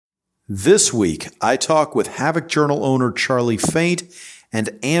This week, I talk with Havoc Journal owner Charlie Faint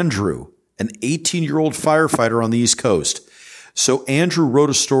and Andrew, an 18-year-old firefighter on the East Coast. So Andrew wrote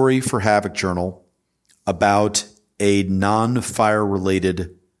a story for Havoc Journal about a non-fire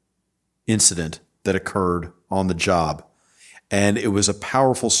related incident that occurred on the job. And it was a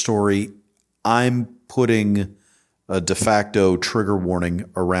powerful story. I'm putting a de facto trigger warning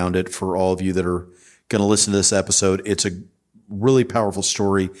around it for all of you that are going to listen to this episode. It's a really powerful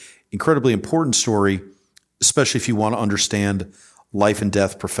story, incredibly important story, especially if you want to understand life and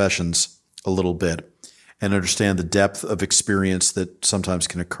death professions a little bit and understand the depth of experience that sometimes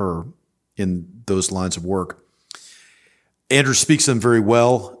can occur in those lines of work. Andrew speaks them very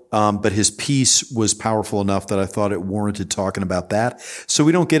well, but his piece was powerful enough that I thought it warranted talking about that. So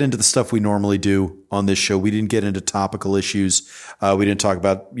we don't get into the stuff we normally do on this show. We didn't get into topical issues. We didn't talk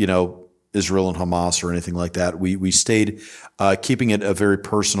about, Israel and Hamas or anything like that. We stayed keeping it a very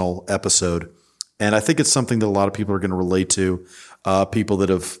personal episode. And I think it's something that a lot of people are going to relate to, people that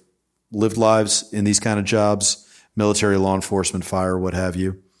have lived lives in these kind of jobs, military, law enforcement, fire, what have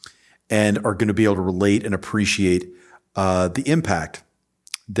you, and are going to be able to relate and appreciate the impact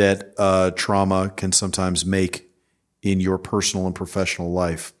that trauma can sometimes make in your personal and professional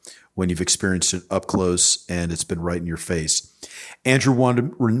life when you've experienced it up close and it's been right in your face. Andrew wanted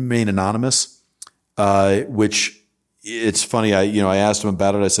to remain anonymous, which it's funny. I asked him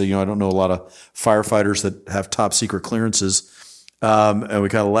about it. I said, I don't know a lot of firefighters that have top secret clearances. And we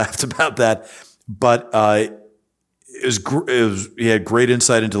kind of laughed about that, but he had great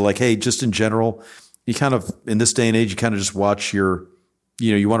insight into hey, just in general, you kind of, in this day and age, you kind of just watch you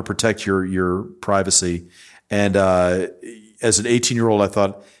want to protect your privacy. And as an 18-year-old, I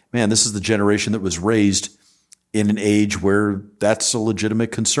thought, man, this is the generation that was raised in an age where that's a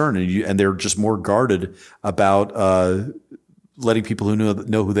legitimate concern, and they're just more guarded about letting people who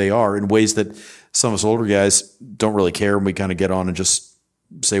know who they are in ways that some of us older guys don't really care, and we kind of get on and just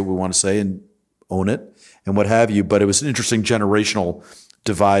say what we want to say and own it and what have you. But it was an interesting generational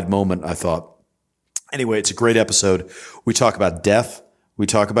divide moment, I thought. Anyway, it's a great episode. We talk about death. We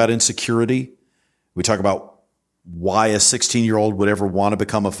talk about insecurity. We talk about why a 16-year-old would ever want to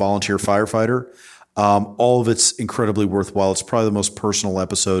become a volunteer firefighter. All of it's incredibly worthwhile. It's probably the most personal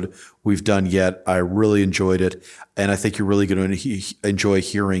episode we've done yet. I really enjoyed it. And I think you're really going to enjoy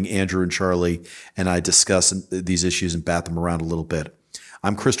hearing Andrew and Charlie and I discuss these issues and bat them around a little bit.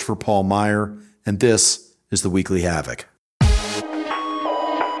 I'm Christopher Paul Meyer, and this is the Weekly Havoc.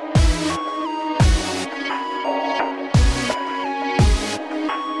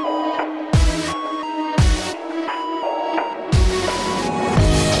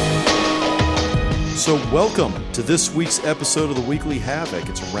 So welcome to this week's episode of the Weekly Havoc.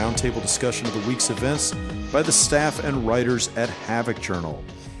 It's a roundtable discussion of the week's events by the staff and writers at Havoc Journal.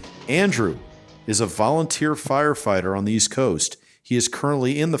 Andrew is a volunteer firefighter on the East Coast. He is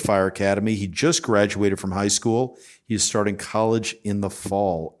currently in the Fire Academy. He just graduated from high school. He is starting college in the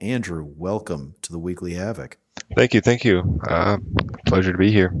fall. Andrew, welcome to the Weekly Havoc. Thank you. Pleasure to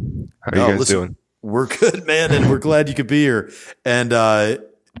be here. How are you guys doing? We're good, man, and we're glad you could be here. And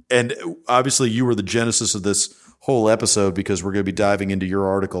obviously you were the genesis of this whole episode because we're going to be diving into your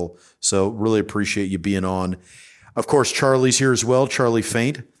article. So really appreciate you being on. Of course, Charlie's here as well. Charlie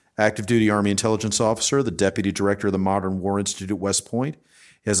Faint, active duty Army intelligence officer, the deputy director of the Modern War Institute at West Point.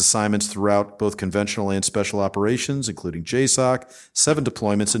 He has assignments throughout both conventional and special operations, including JSOC, 7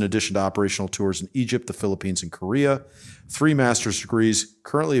 deployments in addition to operational tours in Egypt, the Philippines, and Korea, 3 master's degrees,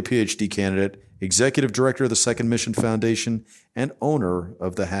 currently a PhD candidate, executive director of the Second Mission Foundation, and owner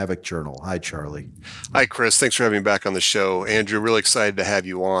of the Havoc Journal. Hi, Charlie. Hi, Chris. Thanks for having me back on the show. Andrew, really excited to have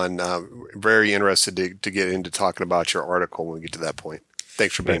you on. Very interested to get into talking about your article when we get to that point.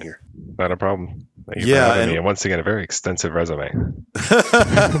 Thanks for being here. Not a problem. Thank you for having me. And once again, a very extensive resume.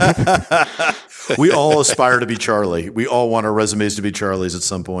 We all aspire to be Charlie. We all want our resumes to be Charlie's at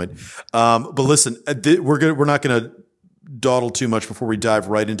some point. But listen, we're not going to dawdle too much before we dive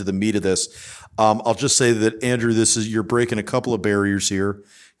right into the meat of this. I'll just say that, Andrew, you're breaking a couple of barriers here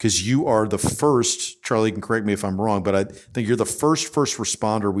because you are the first, Charlie can correct me if I'm wrong, but I think you're the first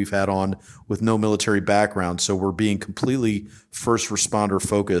responder we've had on with no military background. So we're being completely first responder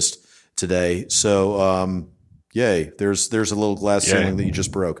focused today. So, yay, there's a little glass ceiling that you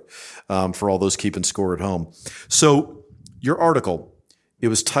just broke, for all those keeping score at home. So your article, it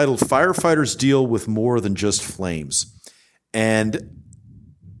was titled "Firefighters Deal with More Than Just Flames." And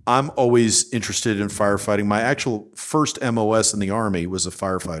I'm always interested in firefighting. My actual first MOS in the Army was a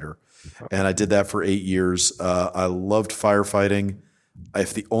firefighter, and I did that for 8 years. I loved firefighting.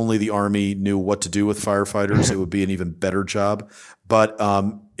 if the Army knew what to do with firefighters, it would be an even better job. But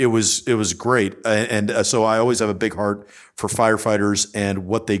it was great, and so I always have a big heart for firefighters and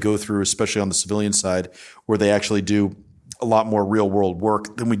what they go through, especially on the civilian side, where they actually do a lot more real world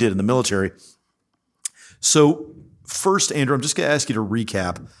work than we did in the military. So first, Andrew, I'm just going to ask you to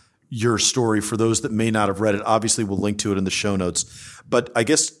recap your story for those that may not have read it. Obviously, we'll link to it in the show notes. But I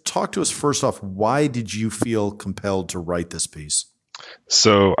guess talk to us first off, why did you feel compelled to write this piece?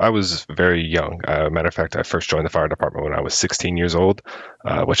 So I was very young. Matter of fact, I first joined the fire department when I was 16 years old,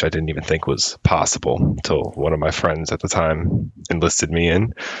 which I didn't even think was possible until one of my friends at the time enlisted me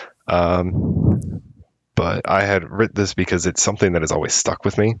in. But I had written this because it's something that has always stuck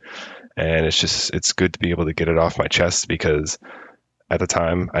with me. And it's good to be able to get it off my chest, because at the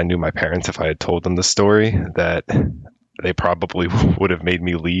time I knew my parents, if I had told them the story, that they probably would have made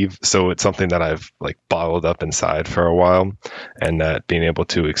me leave. So it's something that I've like bottled up inside for a while, and that being able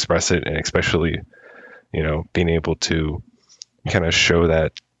to express it, and especially, being able to kind of show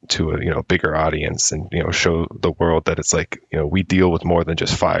that to a bigger audience, and show the world that it's like, we deal with more than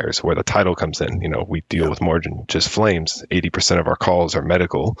just fires, where the title comes in. We deal with more than just flames. 80% of our calls are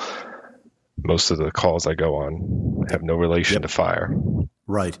medical. Most of the calls I go on have no relation to fire.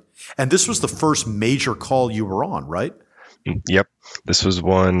 Right. And this was the first major call you were on, right? Yep. This was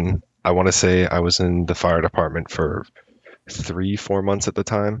one, I want to say I was in the fire department for 3-4 months at the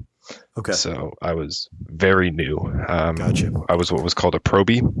time. Okay. So I was very new. Gotcha. I was what was called a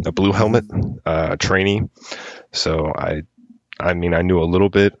probie, a blue helmet, a trainee. So I knew a little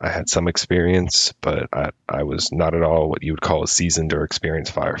bit. I had some experience, but I was not at all what you would call a seasoned or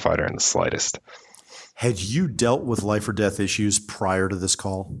experienced firefighter in the slightest. Had you dealt with life or death issues prior to this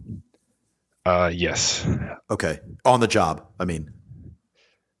call? Yes. Okay. On the job, I mean.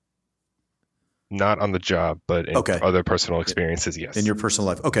 Not on the job, but in other personal experiences, yes. In your personal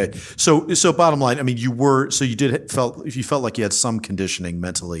life. Okay. So bottom line, I mean, you felt like you had some conditioning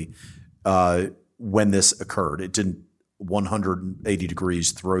mentally when this occurred. It didn't 180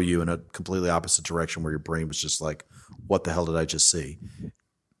 degrees throw you in a completely opposite direction where your brain was just like, what the hell did I just see?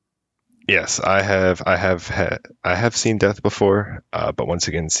 Yes, I have seen death before, but once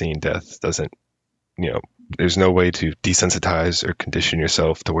again, seeing death doesn't, there's no way to desensitize or condition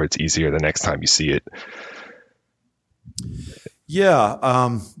yourself to where it's easier the next time you see it.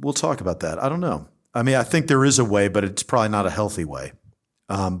 Yeah, we'll talk about that. I don't know. I mean, I think there is a way, but it's probably not a healthy way.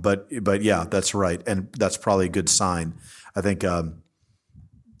 But yeah, that's right. And that's probably a good sign. I think,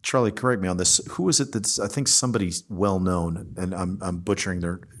 Charlie, correct me on this. Who is it that's, I think somebody's well known, and I'm butchering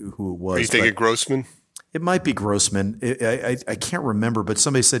who it was. Are you thinking Grossman? It might be Grossman. I can't remember, but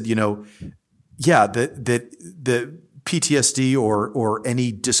somebody said, that PTSD or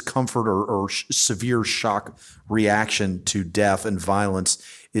any discomfort or severe shock reaction to death and violence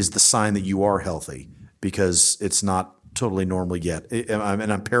is the sign that you are healthy, because it's not totally normal yet. And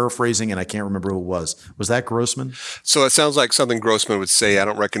I'm paraphrasing, and I can't remember who it was. Was that Grossman? So it sounds like something Grossman would say. I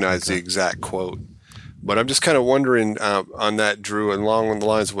don't recognize the exact quote, but I'm just kind of wondering on that, Drew, along the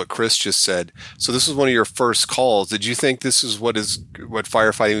lines of what Chris just said. So this was one of your first calls. Did you think this is what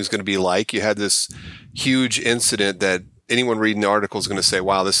firefighting was going to be like? You had this huge incident that anyone reading the article is going to say,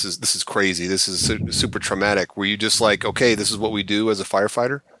 wow, this is crazy. This is super traumatic. Were you just like, okay, this is what we do as a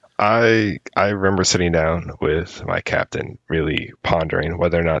firefighter? I remember sitting down with my captain, really pondering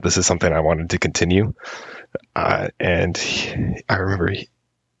whether or not this is something I wanted to continue. And I remember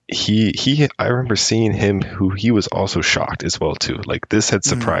I remember seeing him, who he was also shocked as well too. Like, this had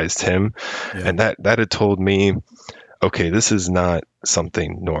surprised him, and that had told me, okay, this is not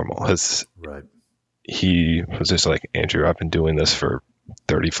something normal. Right. He was just like, Andrew, I've been doing this for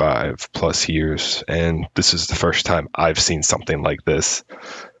 35 plus years, and this is the first time I've seen something like this.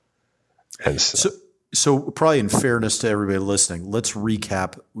 And so probably in fairness to everybody listening, let's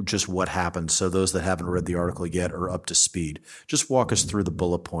recap just what happened, so those that haven't read the article yet are up to speed. Just walk us through the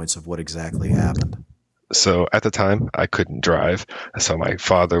bullet points of what exactly happened. So at the time, I couldn't drive, so my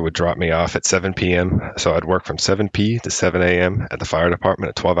father would drop me off at 7 p.m. So I'd work from 7 p. to 7 a.m. at the fire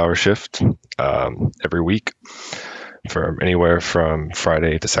department, a 12-hour shift every week, from anywhere from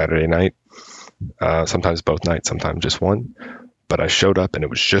Friday to Saturday night, sometimes both nights, sometimes just one. But I showed up, and it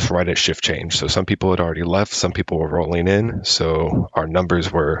was just right at shift change. So some people had already left, some people were rolling in. So our numbers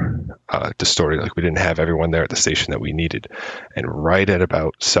were distorted. Like, we didn't have everyone there at the station that we needed. And right at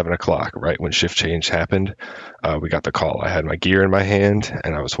about 7 o'clock, right when shift change happened, we got the call. I had my gear in my hand,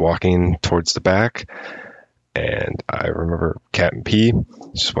 and I was walking towards the back. And I remember Captain P,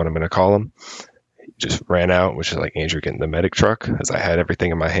 just what I'm going to call him, just ran out, which is like, Andrew, get in the medic truck, as I had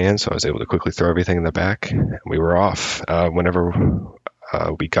everything in my hand. So I was able to quickly throw everything in the back, and we were off. Whenever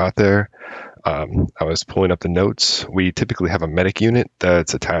we got there. I was pulling up the notes. We typically have a medic unit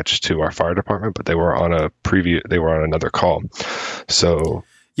that's attached to our fire department, but they were on another call. So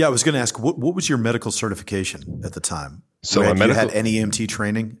yeah, I was going to ask, what was your medical certification at the time? So you had any EMT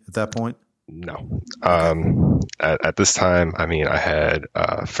training at that point? No. At this time, I mean, I had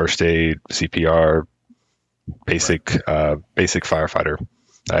first aid, CPR, basic firefighter.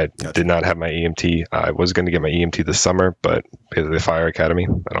 I did not have my EMT. I was going to get my EMT this summer, but because of the fire academy,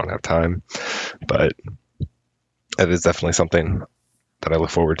 I don't have time. But it is definitely something that I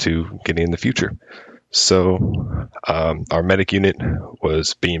look forward to getting in the future. So our medic unit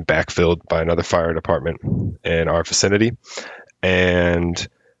was being backfilled by another fire department in our vicinity, and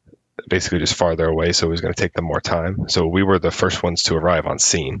basically just farther away, so it was going to take them more time. So we were the first ones to arrive on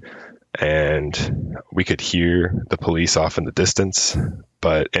scene, and we could hear the police off in the distance,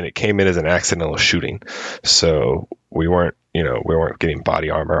 and it came in as an accidental shooting. So we weren't getting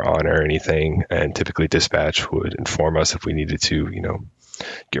body armor on or anything, and typically dispatch would inform us if we needed to,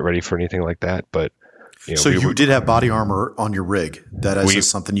 get ready for anything like that. But so you did have body armor on your rig. That is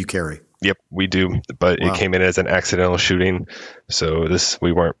something you carry. Yep, we do. But It came in as an accidental shooting. So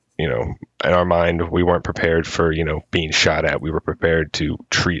we weren't, in our mind, we weren't prepared for, being shot at. We were prepared to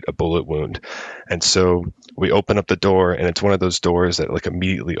treat a bullet wound. And so we open up the door, and it's one of those doors that like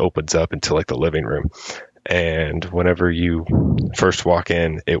immediately opens up into like the living room. And whenever you first walk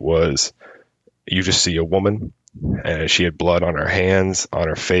in, you just see a woman, and she had blood on her hands, on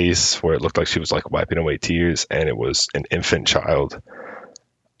her face, where it looked like she was like wiping away tears. And it was an infant child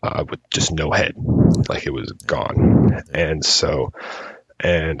with just no head, like it was gone.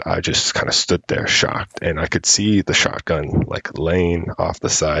 And I just kind of stood there shocked, and I could see the shotgun like laying off the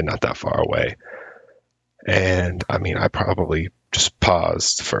side, not that far away. And I mean, I probably just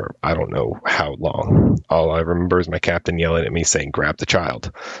paused for, I don't know how long. All I remember is my captain yelling at me saying, "Grab the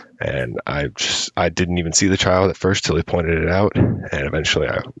child." And I didn't even see the child at first till he pointed it out. And eventually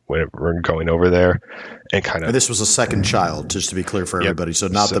we're going over there and And this was a second child, just to be clear for everybody. So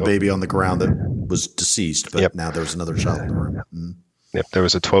not the baby on the ground that was deceased, but now there was another child in the room. Mm-hmm. Yep, there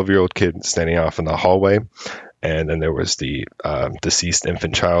was a 12-year-old kid standing off in the hallway, and then there was the deceased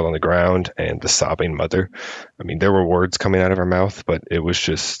infant child on the ground and the sobbing mother. I mean, there were words coming out of her mouth, but it was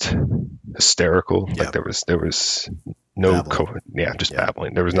just hysterical. Yep. Like there was no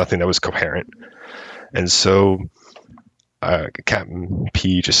babbling. There was nothing that was coherent. And so Captain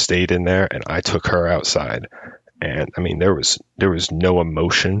P just stayed in there, and I took her outside. And I mean, there was no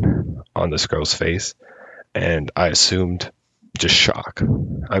emotion on this girl's face, and I assumed just shock.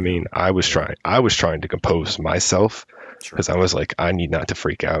 I mean, I was trying to compose myself, because I was like, I need not to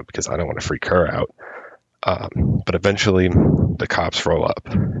freak out because I don't want to freak her out. But eventually the cops roll up,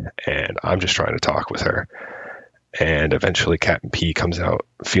 and I'm just trying to talk with her. And eventually Captain P comes out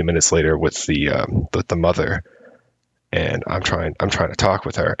a few minutes later with the mother, and I'm trying to talk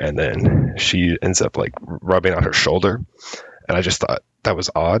with her, and then she ends up like rubbing on her shoulder, and I just thought that was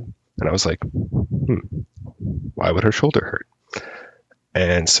odd, and I was like, why would her shoulder hurt?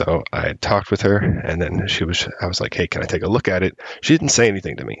 And so I talked with her, and then I was like, "Hey, can I take a look at it?" She didn't say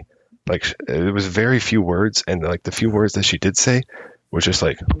anything to me. Like, it was very few words, and like the few words that she did say was just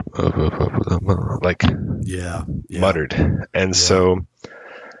like muttered. And so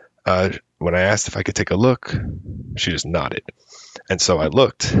when I asked if I could take a look, she just nodded. And so I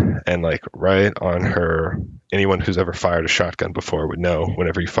looked, and like right on her, anyone who's ever fired a shotgun before would know,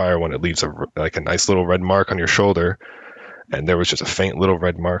 whenever you fire one, it leaves a nice little red mark on your shoulder. And there was just a faint little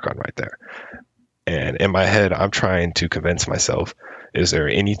red mark on right there. And in my head, I'm trying to convince myself, is there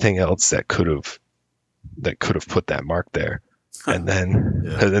anything else that could have put that mark there? And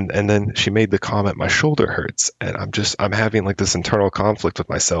then she made the comment, "My shoulder hurts." And I'm having like this internal conflict with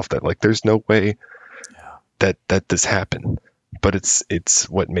myself that like, there's no way that this happened. But it's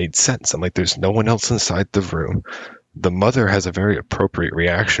what made sense. I'm like, there's no one else inside the room. The mother has a very appropriate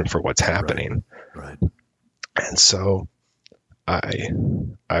reaction for what's happening. Right. And so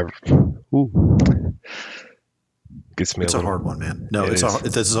gets me. It's a hard one, man. No, this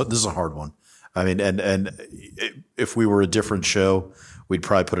is a hard one. I mean, and if we were a different show, we'd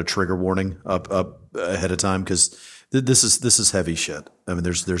probably put a trigger warning up ahead of time, because this is heavy shit. I mean,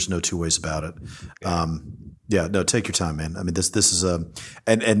 there's no two ways about it. No, take your time, man. I mean, this is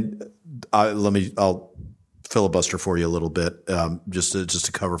I'll filibuster for you a little bit, just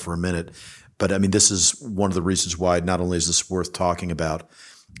to cover for a minute. But I mean, this is one of the reasons why not only is this worth talking about,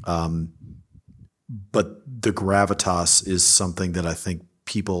 but the gravitas is something that I think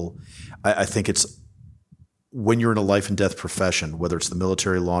I think it's, when you're in a life and death profession, whether it's the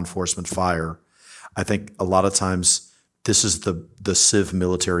military, law enforcement, fire, I think a lot of times this is the civ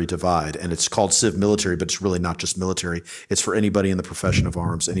military divide, and it's called civ military, but it's really not just military. It's for anybody in the profession of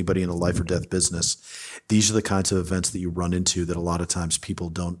arms, anybody in a life or death business. These are the kinds of events that you run into that a lot of times people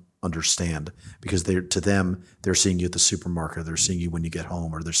don't understand, because they're seeing you at the supermarket, they're seeing you when you get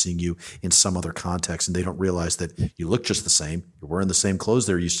home, or they're seeing you in some other context, and they don't realize that you look just the same, you're wearing the same clothes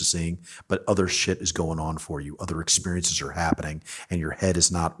they're used to seeing, but other shit is going on for you. Other experiences are happening, and your head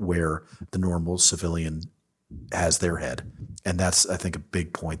is not where the normal civilian has their head. And that's, I think, a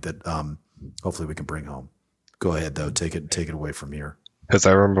big point that hopefully we can bring home. Go ahead, though. Take it away from here. Because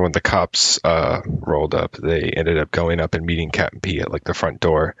I remember when the cops rolled up, they ended up going up and meeting Captain P at like the front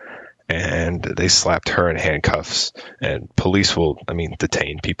door, and they slapped her in handcuffs. And police will,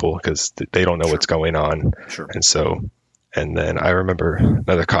 detain people because they don't know what's going on. Sure. And then I remember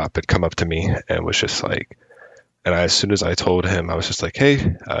another cop had come up to me and was just like, as soon as I told him, I was just like,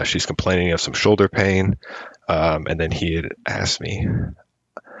 hey, she's complaining of some shoulder pain. And then he had asked me,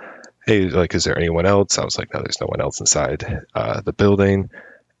 hey, like, is there anyone else? I was like, no, there's no one else inside the building.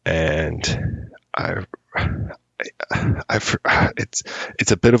 And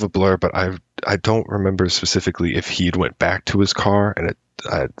it's a bit of a blur, but I don't remember specifically if he'd went back to his car and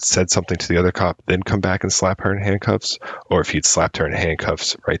said something to the other cop, then come back and slap her in handcuffs, or if he'd slapped her in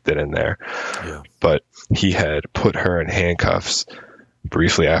handcuffs right then and there. Yeah. But he had put her in handcuffs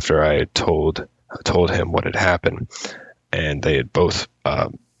briefly after I had told him what had happened, and they had both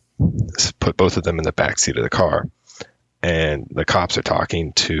put both of them in the back seat of the car, and the cops are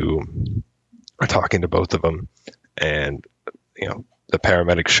talking to both of them, and the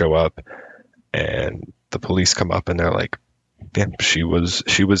paramedics show up, and the police come up, and they're like, yeah, she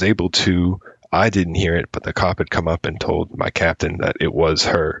was able to. I didn't hear it, but the cop had come up and told my captain that it was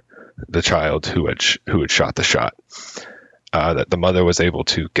her, the child who had shot the shot. That the mother was able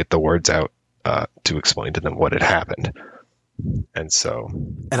to get the words out to explain to them what had happened. And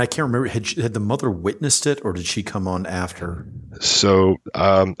I can't remember, had the mother witnessed it, or did she come on after? So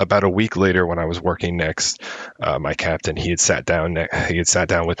about a week later, when I was working next, my captain, he had sat down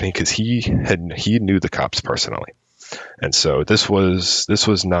with me because he knew the cops personally. And so this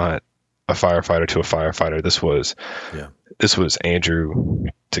was not a firefighter to a firefighter. This was Andrew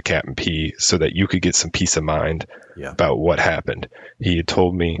to Captain P, so that you could get some peace of mind about what happened. He had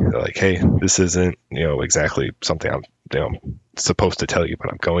told me, like, hey, this isn't, exactly something I'm supposed to tell you,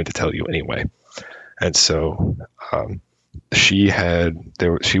 but I'm going to tell you anyway. And so the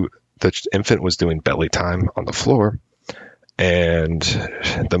infant was doing belly time on the floor, and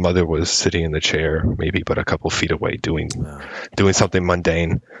the mother was sitting in the chair, maybe but a couple feet away, doing something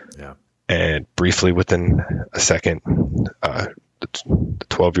mundane. Yeah. And briefly, within a second, the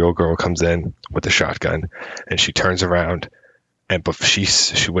 12-year-old girl comes in with a shotgun, and she turns around, but she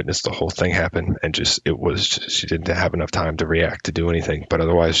witnessed the whole thing happen, and she didn't have enough time to react, to do anything, but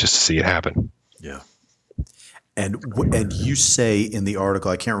otherwise just to see it happen. Yeah. And you say in the article,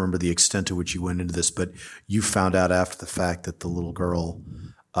 I can't remember the extent to which you went into this, but you found out after the fact that the little girl,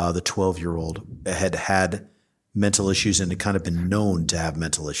 the 12-year-old, had mental issues and had kind of been known to have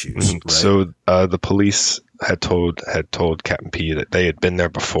mental issues. Right? So the police had told Captain P that they had been there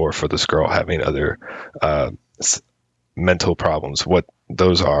before for this girl having other mental problems. What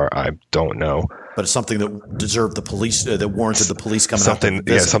those are, I don't know. But it's something that deserved the police, that warranted the police coming out.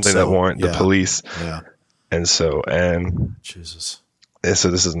 That warranted the police. Yeah. And Jesus. And so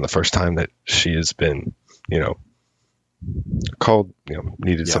this isn't the first time that she has been, called,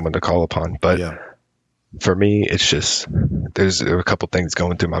 needed someone to call upon. But for me, it's just, there are a couple things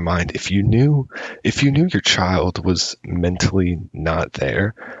going through my mind. If you knew your child was mentally not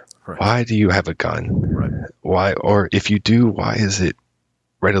there, right, why do you have a gun? Right. Why, or if you do, why is it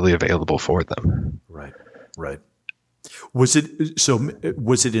readily available for them? Right. Right. Was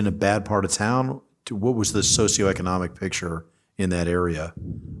it in a bad part of town? What was the socioeconomic picture in that area?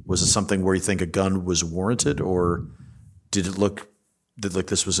 Was it something where you think a gun was warranted, or did it look like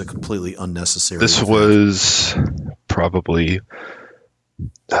this was a completely unnecessary? This was probably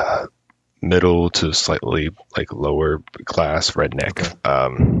middle to slightly like lower class redneck.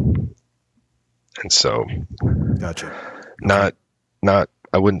 Okay. And so, gotcha. Not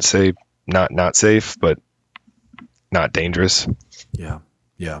I wouldn't say not safe, but not dangerous. Yeah.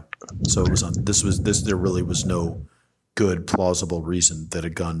 Yeah. So it was there really was no good plausible reason that a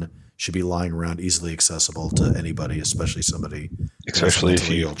gun should be lying around easily accessible to anybody, especially if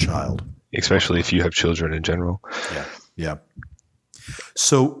you ill child. Especially if you have children in general. Yeah. Yeah.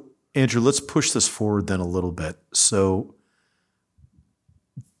 So Andrew, let's push this forward then a little bit. So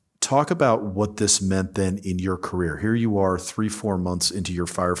talk about what this meant then in your career. Here you are 3-4 months into your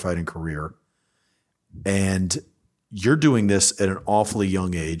firefighting career, and you're doing this at an awfully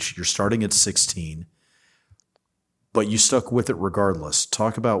young age. You're starting at 16, but you stuck with it regardless.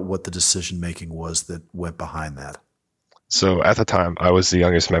 Talk about what the decision-making was that went behind that. So at the time, I was the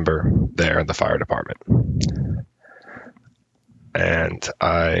youngest member there in the fire department. And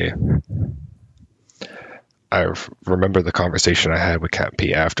I remember the conversation I had with Captain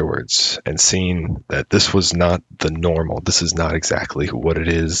P afterwards and seeing that this was not the normal. This is not exactly what it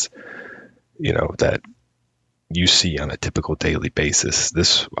is, that you see on a typical daily basis. One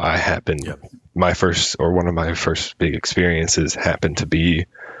of my first big experiences happened to be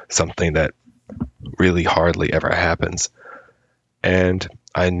something that really hardly ever happens. And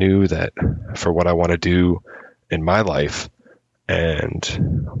I knew that for what I want to do in my life, and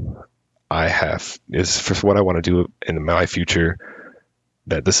for what I want to do in my future,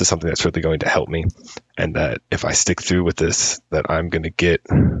 that this is something that's really going to help me, and that if I stick through with this, that I'm going to get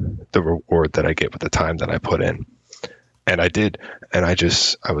the reward that I get with the time that I put in. And I did. And I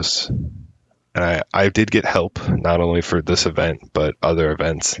did get help, not only for this event, but other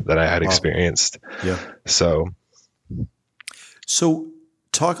events that I had experienced. Yeah. So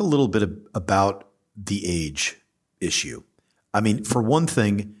talk a little bit about the age issue. I mean, for one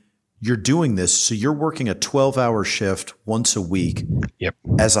thing, you're doing this, so you're working a 12-hour shift once a week. Yep.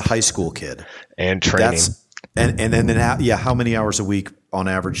 As a high school kid. And training. And then how many hours a week on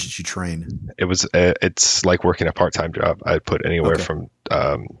average did you train? It's like working a part-time job. I put anywhere from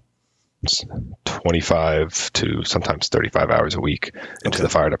 25 to sometimes 35 hours a week into the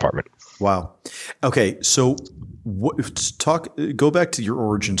fire department. Wow. Okay. So go back to your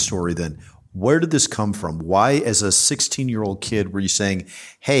origin story then. Where did this come from? Why, as a 16-year-old kid, were you saying,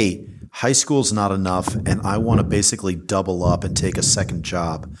 hey, high school's not enough and I want to basically double up and take a second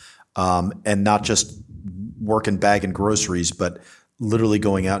job, and not just working bagging groceries, but literally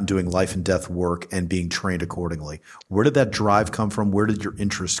going out and doing life and death work and being trained accordingly? Where did that drive come from? Where did your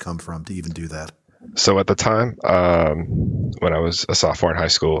interest come from to even do that? So at the time, when I was a sophomore in high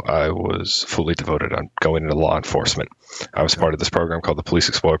school, I was fully devoted on going into law enforcement. I was part of this program called the Police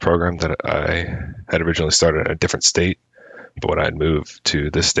Explorer program that I had originally started in a different state. But when I had moved to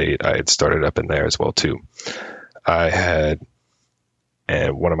this state, I had started up in there as well, too.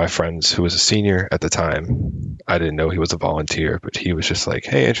 And one of my friends who was a senior at the time, I didn't know he was a volunteer, but he was just like,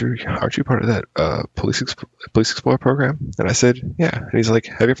 hey, Andrew, aren't you part of that Police Explorer program? And I said, yeah. And he's like,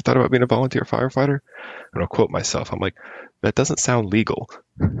 have you ever thought about being a volunteer firefighter? And I'll quote myself. I'm like, that doesn't sound legal.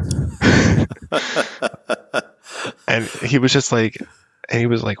 And he was just like,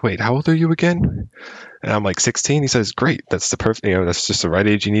 wait, how old are you again? And I'm like, 16. He says, great. That's the perfect, that's just the right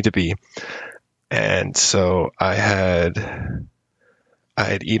age you need to be. And so I had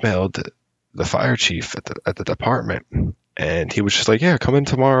emailed the fire chief at the department, and he was just like, yeah, come in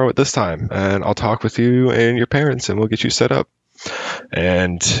tomorrow at this time and I'll talk with you and your parents and we'll get you set up.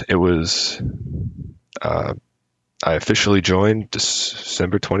 And it was, I officially joined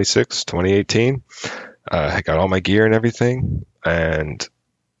December 26, 2018. I got all my gear and everything, and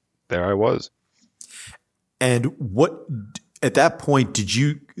there I was. And what, at that point, did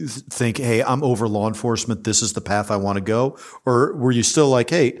you think, hey, I'm over law enforcement, this is the path I want to go? Or were you still like,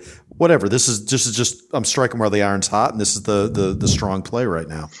 hey, whatever, this is just I'm striking while the iron's hot and this is the strong play right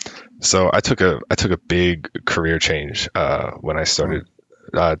now? So I took a big career change when I started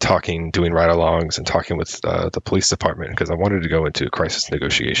doing ride-alongs and talking with the police department, because I wanted to go into crisis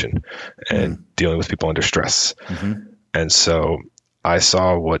negotiation and dealing with people under stress. Mm-hmm. And so I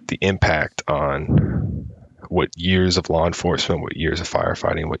saw what the impact on what years of law enforcement, what years of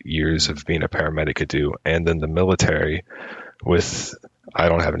firefighting, what years of being a paramedic could do. And then the military, I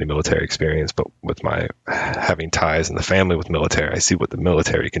don't have any military experience, but with my having ties in the family with military, I see what the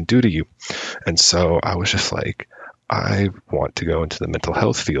military can do to you. And so I was just like, I want to go into the mental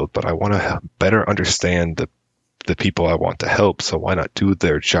health field, but I want to better understand the people I want to help. So why not do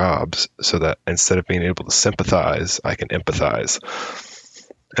their jobs so that instead of being able to sympathize, I can empathize.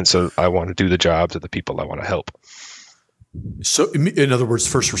 And so I want to do the jobs of the people I want to help. So in other words,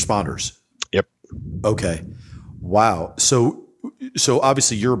 first responders. Yep. Okay. Wow. So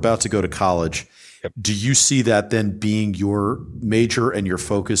obviously you're about to go to college. Yep. Do you see that then being your major and your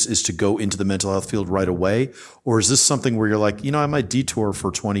focus is to go into the mental health field right away? Or is this something where you're like, I might detour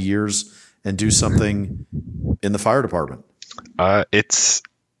for 20 years and do something in the fire department? It's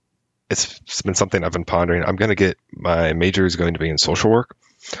been something I've been pondering. My major is going to be in social work.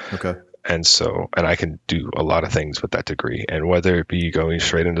 Okay. And I can do a lot of things with that degree. And whether it be going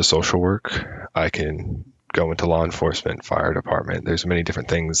straight into social work, I can go into law enforcement, fire department. There's many different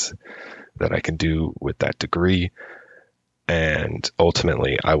things that I can do with that degree. And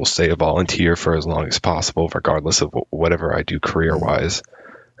ultimately, I will stay a volunteer for as long as possible, regardless of whatever I do career-wise.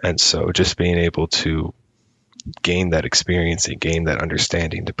 And so just being able to gain that experience and gain that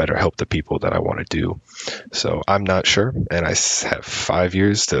understanding to better help the people that I want to do. So I'm not sure, and I have 5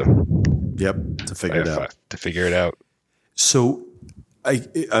 years to figure it out. So I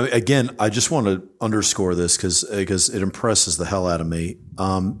just want to underscore this because it impresses the hell out of me.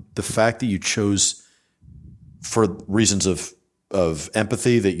 The fact that you chose, for reasons of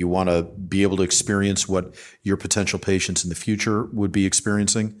empathy, that you want to be able to experience what your potential patients in the future would be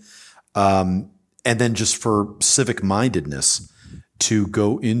experiencing. And then just for civic mindedness to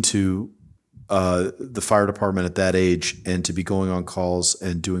go into the fire department at that age and to be going on calls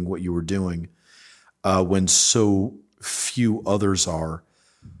and doing what you were doing when so few others are.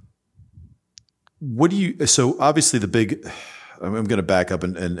 So obviously I'm going to back up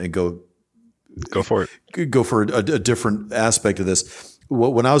and go for it. Go for a different aspect of this.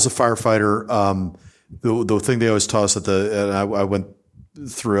 When I was a firefighter, the thing they always taught us I went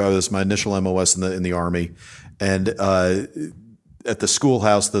through, my initial MOS in the Army, and at the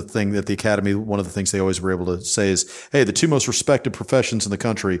schoolhouse, at the academy, one of the things they always were able to say is, hey, the two most respected professions in the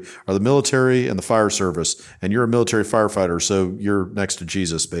country are the military and the fire service. And you're a military firefighter, so you're next to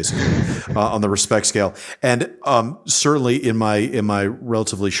Jesus, basically, on the respect scale. And certainly in my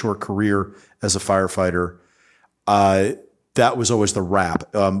relatively short career as a firefighter, that was always the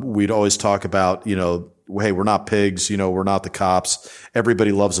rap. We'd always talk about, hey, we're not pigs, we're not the cops.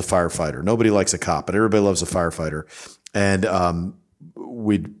 Everybody loves a firefighter. Nobody likes a cop, but everybody loves a firefighter. And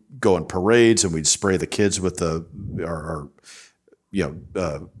we'd go in parades and we'd spray the kids with our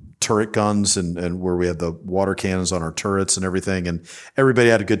turret guns and where we had the water cannons on our turrets and everything. And everybody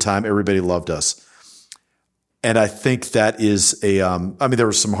had a good time. Everybody loved us. And I think that is there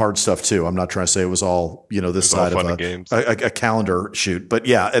was some hard stuff too. I'm not trying to say it was all, this side of a calendar shoot, but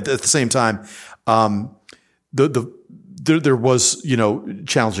yeah, at the same time, there was,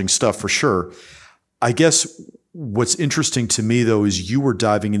 challenging stuff for sure. I guess what's interesting to me though is you were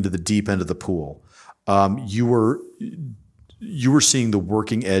diving into the deep end of the pool. You were seeing the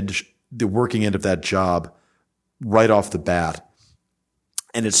working end of that job right off the bat,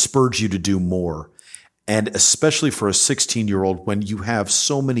 and it spurred you to do more. And especially for a 16-year-old, when you have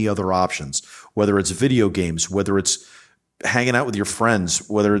so many other options, whether it's video games, whether it's hanging out with your friends,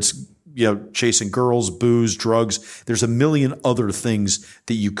 whether it's chasing girls, booze, drugs, there's a million other things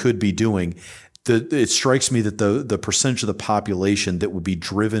that you could be doing. It strikes me that the percentage of the population that would be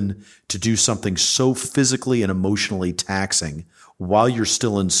driven to do something so physically and emotionally taxing while you're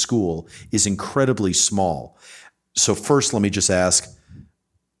still in school is incredibly small. So first, let me just ask,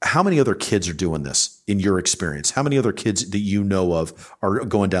 how many other kids are doing this in your experience? How many other kids that you know of are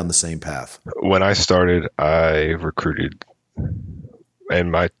going down the same path? When I started, I recruited, in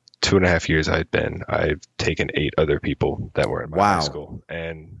my 2.5 years I've taken 8 other people that were in my high school,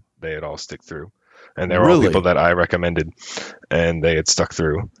 and they had all stick through. And they were all people that I recommended, and they had stuck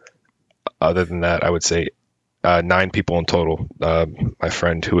through. Other than that, I would say 9 people in total. My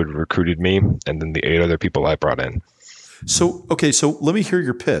friend who had recruited me, and then the 8 other people I brought in. So let me hear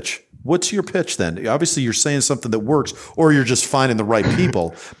your pitch. What's your pitch then? Obviously, you're saying something that works, or you're just finding the right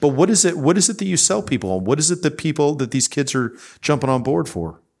people. But what is it? What is it that you sell people on? What is it that these kids are jumping on board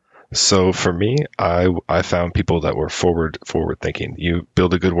for? So for me, I found people that were forward thinking. You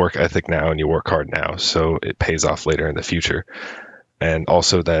build a good work ethic now and you work hard now, so it pays off later in the future. And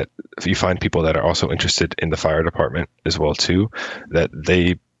also that if you find people that are also interested in the fire department as well too, that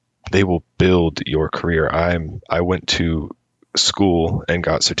they will build your career. I went to school and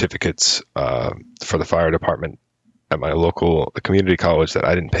got certificates for the fire department at my local community college that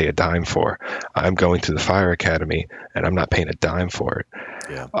I didn't pay a dime for. I'm going to the fire academy and I'm not paying a dime for it.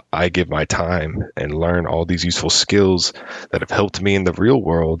 Yeah. I give my time and learn all these useful skills that have helped me in the real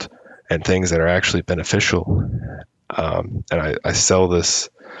world and things that are actually beneficial. And I sell this,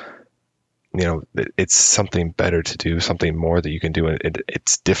 it's something better to do, something more that you can do. And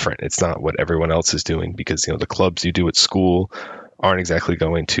it's different. It's not what everyone else is doing, because, the clubs you do at school aren't exactly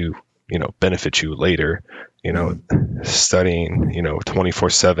going to, benefit you later. Studying,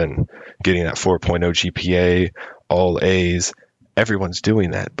 24/7, getting that 4.0 GPA, all A's, everyone's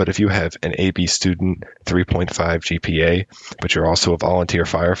doing that. But if you have an AB student, 3.5 GPA, but you're also a volunteer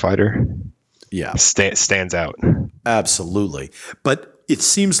firefighter, yeah, stands out. Absolutely. But it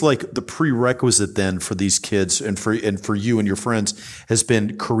seems like the prerequisite then for these kids and for you and your friends has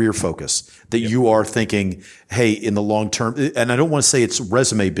been career focus, that you are thinking, hey, in the long term, and I don't want to say it's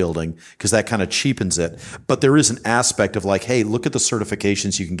resume building because that kind of cheapens it, but there is an aspect of like, hey, look at the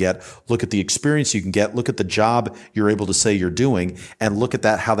certifications you can get, look at the experience you can get, look at the job you're able to say you're doing, and look at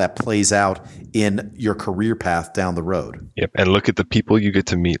that, how that plays out in your career path down the road. Yep. And look at the people you get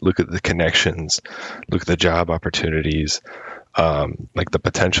to meet, look at the connections, look at the job opportunities. Like the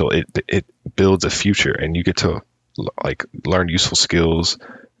potential, it builds a future, and you get to like learn useful skills.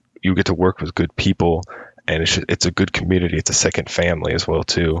 You get to work with good people, and it's a good community. It's a second family as well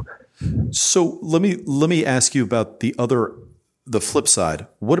too. So let me ask you about the flip side.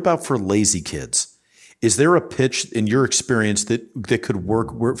 What about for lazy kids? Is there a pitch in your experience that could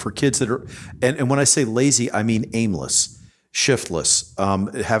work for kids that are, and when I say lazy, I mean aimless, shiftless,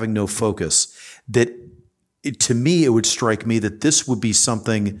 having no focus, to me, it would strike me that this would be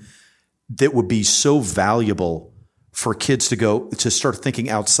something that would be so valuable for kids to start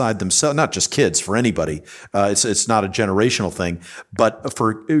thinking outside themselves, not just kids, for anybody. It's not a generational thing, but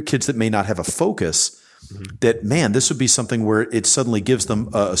for kids that may not have a focus, that, man, this would be something where it suddenly gives them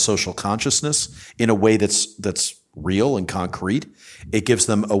a social consciousness in a way that's real and concrete. It gives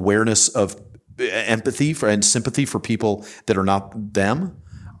them awareness of empathy and sympathy for people that are not them.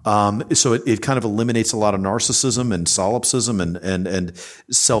 So it kind of eliminates a lot of narcissism and solipsism and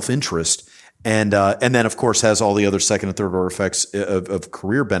self-interest. And then of course has all the other second and third order effects of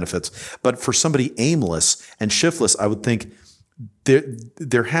career benefits. But for somebody aimless and shiftless, I would think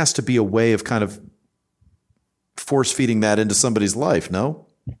there has to be a way of kind of force feeding that into somebody's life. No?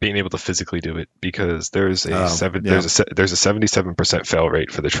 Being able to physically do it, because there's a 77% fail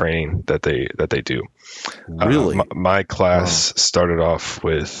rate for the training that they do. Really? My class started off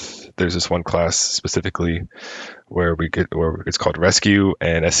with, there's this one class specifically where it's called Rescue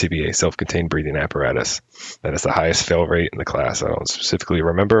and SCBA, self-contained breathing apparatus. That is the highest fail rate in the class. I don't specifically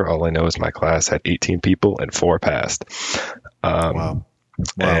remember. All I know is my class had 18 people and 4 passed. Wow.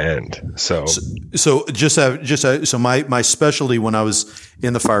 And so my specialty when I was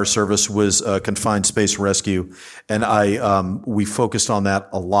in the fire service was confined space rescue, and we focused on that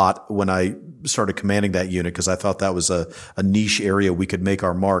a lot when I started commanding that unit, because I thought that was a niche area we could make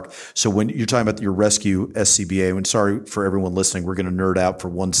our mark. So when you're talking about your rescue SCBA, and sorry for everyone listening, we're going to nerd out for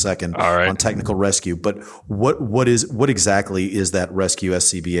 1 second on technical rescue, but what exactly is that rescue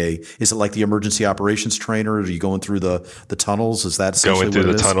SCBA? Is it like the emergency operations trainer? Are you going through the tunnels? Is that essentially going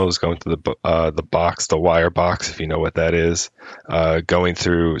through the tunnels, going through the box, the wire box, if you know what that is, going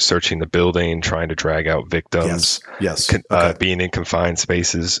through searching the building, trying to drag out victims, being in confined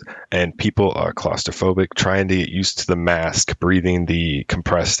spaces, and people are claustrophobic, trying to get used to the mask, breathing the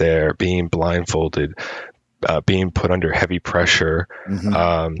compressed air, being blindfolded, being put under heavy pressure.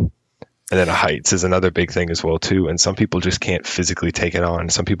 And then heights is another big thing as well too. And some people just can't physically take it on.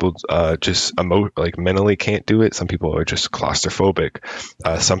 Some people just mentally can't do it. Some people are just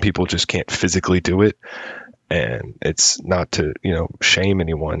claustrophobic. Some people just can't physically do it. And it's not to, shame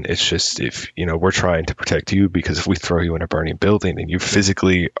anyone. It's just, if, we're trying to protect you, because if we throw you in a burning building and you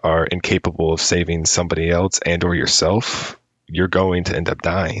physically are incapable of saving somebody else and or yourself, you're going to end up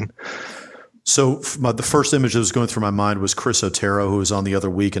dying. So the first image that was going through my mind was Chris Otero, who was on the other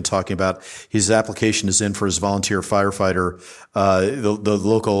week and talking about his application is in for his volunteer firefighter, the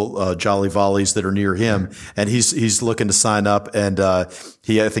local Jolly Volleys that are near him, and he's looking to sign up, and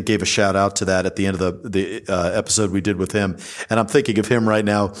he, I think, gave a shout out to that at the end of the episode we did with him. And I'm thinking of him right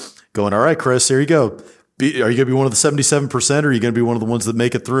now going, all right, Chris, here you go. Are you going to be one of the 77%, or are you going to be one of the ones that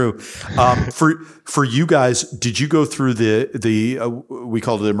make it through? For you guys, did you go through the we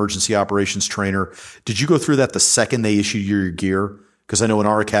called it emergency operations trainer? Did you go through that the second they issued your gear? Because I know in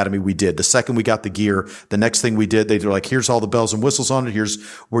our academy we did. The second we got the gear, the next thing we did, they were like, here's all the bells and whistles on it. Here's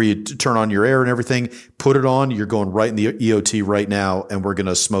where you turn on your air and everything. Put it on. You're going right in the EOT right now, and we're going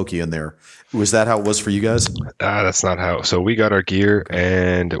to smoke you in there. Was that how it was for you guys? That's not how. So we got our gear,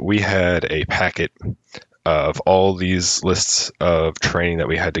 and we had a packet of all these lists of training that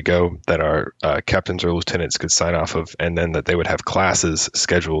we had to go, that our captains or lieutenants could sign off of, and then that they would have classes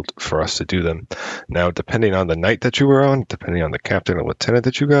scheduled for us to do them. Now, depending on the night that you were on, depending on the captain or lieutenant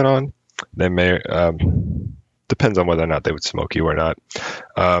that you got on, they may depends on whether or not they would smoke you or not.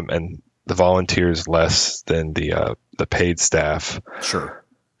 And the volunteers less than the paid staff. Sure.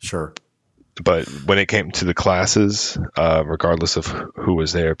 But when it came to the classes, regardless of who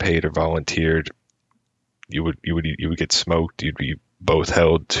was there, paid or volunteered, you would get smoked. You'd be both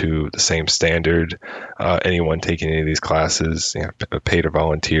held to the same standard. Anyone taking any of these classes, paid or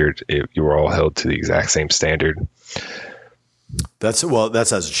volunteered, you were all held to the exact same standard. That's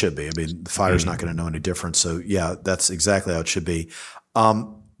as it should be. I mean, the fire's not going to know any different. So yeah, that's exactly how it should be.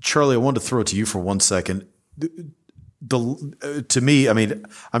 Charlie, I wanted to throw it to you for 1 second. To me, I mean,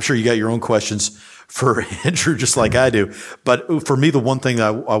 I'm sure you got your own questions for Andrew, just like I do. But for me, the one thing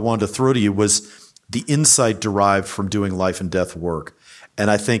I wanted to throw to you was the insight derived from doing life and death work. And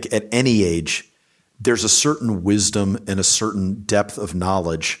I think at any age, there's a certain wisdom and a certain depth of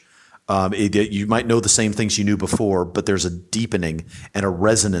knowledge. You might know the same things you knew before, but there's a deepening and a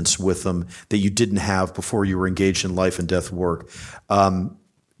resonance with them that you didn't have before you were engaged in life and death work.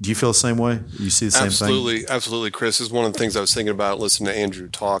 Do you feel the same way? You see the same thing? Absolutely, Chris. This is one of the things I was thinking about listening to Andrew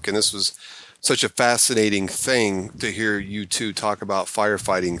talk, and this was such a fascinating thing to hear you two talk about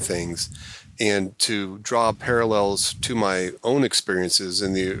firefighting things and to draw parallels to my own experiences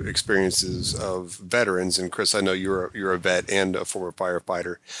and the experiences of veterans. And Chris, I know you're a vet and a former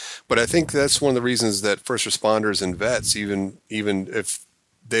firefighter, but I think that's one of the reasons that first responders and vets, even if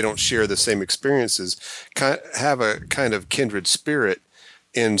they don't share the same experiences, have a kind of kindred spirit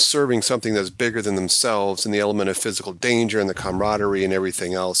in serving something that's bigger than themselves and the element of physical danger and the camaraderie and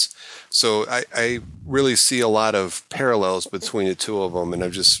everything else. So I really see a lot of parallels between the two of them. And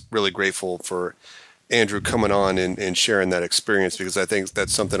I'm just really grateful for Andrew coming on and sharing that experience, because I think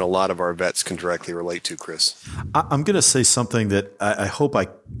that's something a lot of our vets can directly relate to, Chris. I'm going to say something that I hope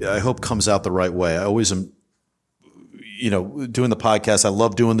comes out the right way. I always am, doing the podcast. I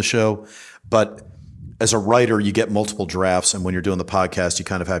love doing the show, but as a writer, you get multiple drafts, and when you're doing the podcast, you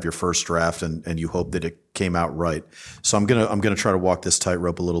kind of have your first draft, and you hope that it came out right. So I'm gonna try to walk this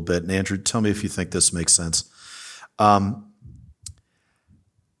tightrope a little bit. And Andrew, tell me if you think this makes sense. I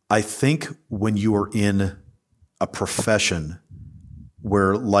think when you are in a profession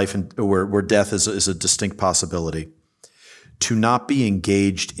where life and where death is a distinct possibility, to not be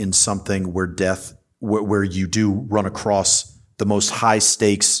engaged in something where you do run across the most high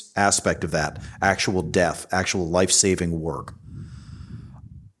stakes aspect of that, actual death, actual life-saving work.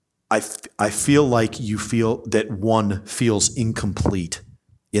 I feel like you feel that one feels incomplete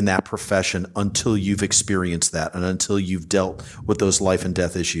in that profession until you've experienced that and until you've dealt with those life and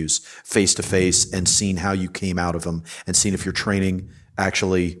death issues face to face and seen how you came out of them and seen if your training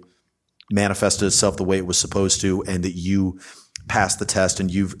actually manifested itself the way it was supposed to and that you passed the test.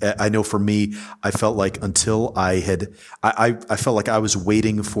 And I know for me, I felt like until I felt like I was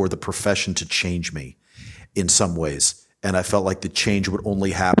waiting for the profession to change me in some ways. And I felt like the change would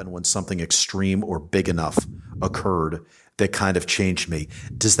only happen when something extreme or big enough occurred that kind of changed me.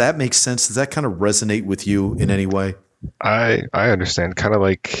 Does that make sense? Does that kind of resonate with you in any way? I understand. Kind of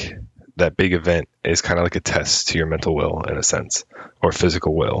like that big event is kind of like a test to your mental will in a sense, or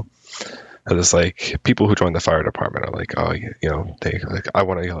physical will. And it's like people who join the fire department are like, oh, they like, I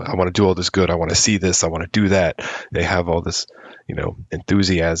want to do all this good. I want to see this. I want to do that. They have all this,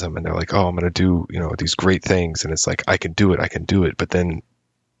 enthusiasm, and they're like, oh, I'm going to do, these great things. And it's like, I can do it. But then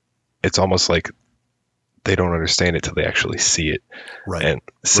it's almost like they don't understand it till they actually see it. Right. And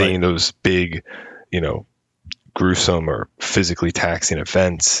seeing those big, gruesome or physically taxing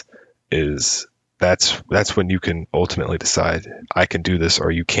events that's when you can ultimately decide I can do this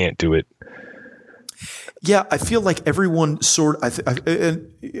or you can't do it. Yeah, I feel like everyone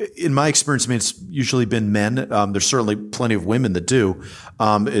in my experience, I mean, it's usually been men. There's certainly plenty of women that do.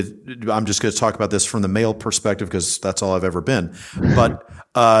 I'm just going to talk about this from the male perspective because that's all I've ever been. But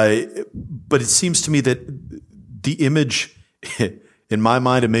it seems to me that the image in my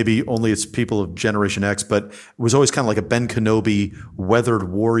mind, and maybe only it's people of Generation X, but it was always kind of like a Ben Kenobi weathered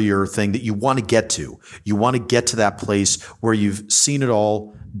warrior thing that you want to get to. You want to get to that place where you've seen it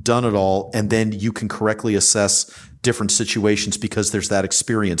all, done it all, and then you can correctly assess different situations because there's that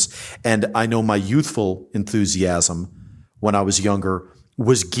experience. And I know my youthful enthusiasm when I was younger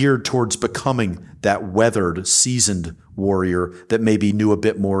was geared towards becoming that weathered, seasoned warrior that maybe knew a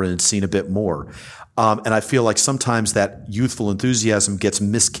bit more and had seen a bit more. And I feel like sometimes that youthful enthusiasm gets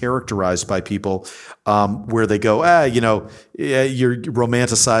mischaracterized by people where they go, you're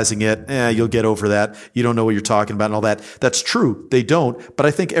romanticizing it. You'll get over that. You don't know what you're talking about and all that. That's true. They don't. But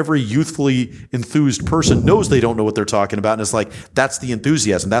I think every youthfully enthused person knows they don't know what they're talking about. And it's like, that's the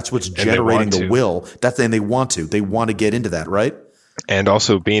enthusiasm. That's what's generating the will. They want to get into that, right? And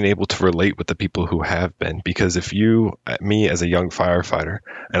also being able to relate with the people who have been, because if me as a young firefighter,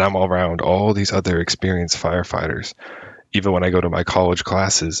 and I'm around all these other experienced firefighters, even when I go to my college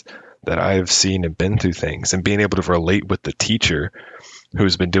classes, that I've seen and been through things, and being able to relate with the teacher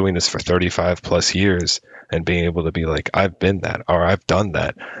who's been doing this for 35 plus years and being able to be like, I've been that, or I've done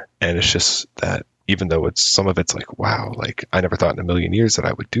that. And it's just that even though some of it's like, wow, like I never thought in a million years that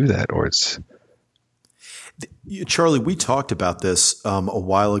I would do that, or it's. Charlie, we talked about this a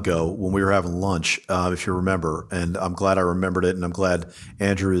while ago when we were having lunch, if you remember, and I'm glad I remembered it, and I'm glad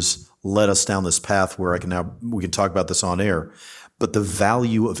Andrew has led us down this path where we can talk about this on air. But the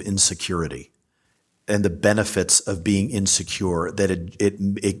value of insecurity and the benefits of being insecure, that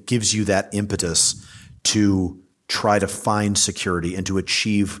it gives you that impetus to try to find security and to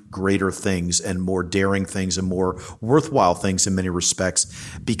achieve greater things and more daring things and more worthwhile things in many respects,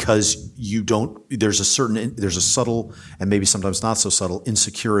 because there's a subtle and maybe sometimes not so subtle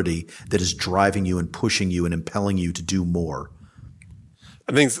insecurity that is driving you and pushing you and impelling you to do more.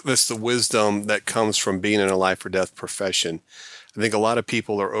 I think that's the wisdom that comes from being in a life or death profession. I think a lot of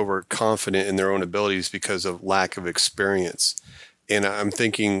people are overconfident in their own abilities because of lack of experience. And I'm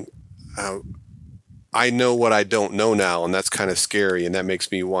thinking, I know what I don't know now, and that's kind of scary, and that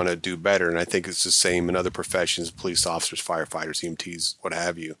makes me want to do better. And I think it's the same in other professions, police officers, firefighters, EMTs, what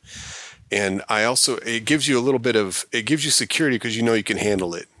have you. And it gives you it gives you security because you know you can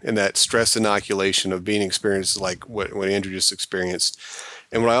handle it. And that stress inoculation of being experienced like what Andrew just experienced.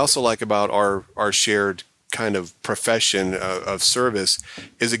 And what I also like about our shared kind of profession of service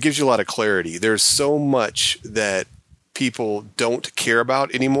is it gives you a lot of clarity. There's so much that people don't care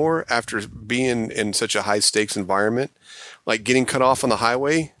about anymore after being in such a high stakes environment, like getting cut off on the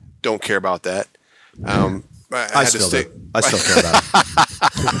highway. Don't care about that. I still care about it.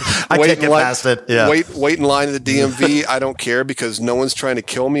 I can't get past it. Yeah. Wait in line at the DMV. I don't care because no one's trying to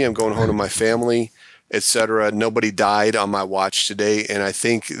kill me. I'm going home to my family, etc. Nobody died on my watch today. And I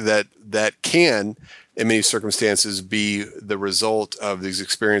think that can, in many circumstances, be the result of these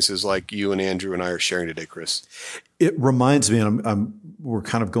experiences like you and Andrew and I are sharing today, Chris. It reminds me, and we're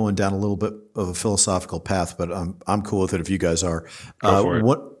kind of going down a little bit of a philosophical path, but I'm cool with it if you guys are. Go for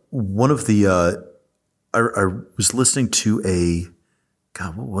it. One of the I was listening to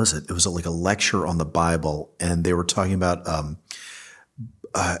what was it? It was like a lecture on the Bible, and they were talking about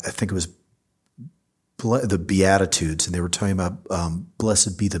I think it was the Beatitudes, and they were talking about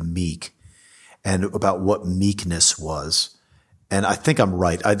blessed be the meek, and about what meekness was. And I think I'm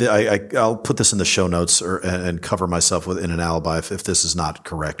right. I'll put this in the show notes and cover myself in an alibi if this is not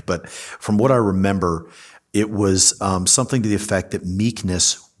correct. But from what I remember, it was something to the effect that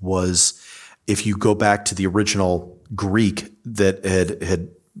meekness was, if you go back to the original Greek that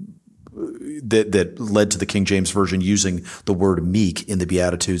that led to the King James Version using the word meek in the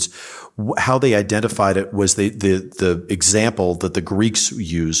Beatitudes, how they identified it was the example that the Greeks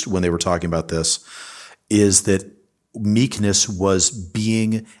used when they were talking about this is that meekness was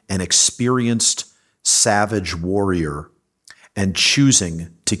being an experienced savage warrior and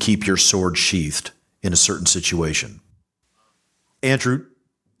choosing to keep your sword sheathed in a certain situation. Andrew,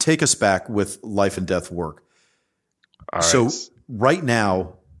 take us back with life and death work. All right. So right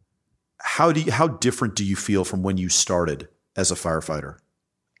now, how different do you feel from when you started as a firefighter?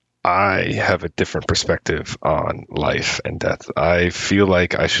 I have a different perspective on life and death. I feel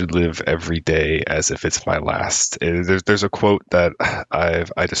like I should live every day as if it's my last. There's a quote that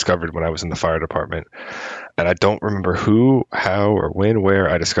I discovered when I was in the fire department, and I don't remember who, how, or when, where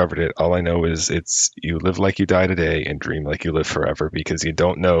I discovered it. All I know is it's you live like you die today and dream like you live forever, because you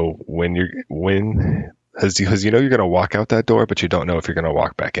don't know because you know you're going to walk out that door, but you don't know if you're going to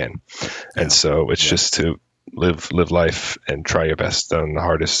walk back in. And so it's just to live life and try your best on the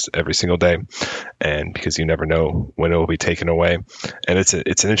hardest every single day, and because you never know when it will be taken away. And it's an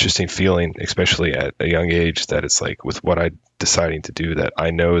interesting feeling, especially at a young age, that it's like with what I'm deciding to do, that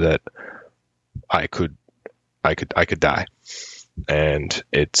I know that I could die, and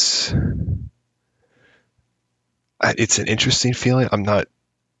it's an interesting feeling.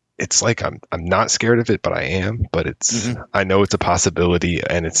 It's like I'm not scared of it, but I am. But I know it's a possibility,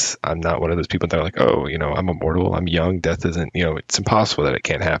 and I'm not one of those people that are like, oh, I'm immortal, I'm young, death isn't, it's impossible that it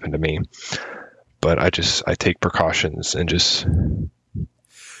can't happen to me. But I take precautions and just.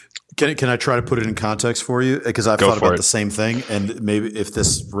 Can I try to put it in context for you? Because I've thought about the same thing, and maybe if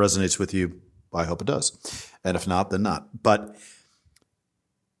this resonates with you, I hope it does, and if not, then not. But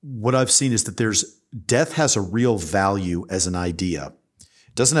what I've seen is that death has a real value as an idea.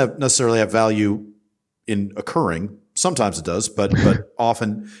 Doesn't necessarily have value in occurring. Sometimes it does, but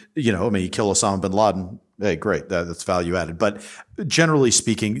often, you kill Osama bin Laden. Hey, great, that's value added. But generally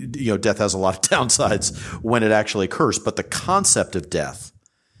speaking, death has a lot of downsides when it actually occurs. But the concept of death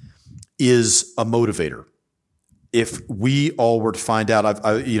is a motivator. If we all were to find out,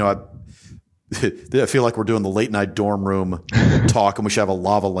 I feel like we're doing the late night dorm room talk, and we should have a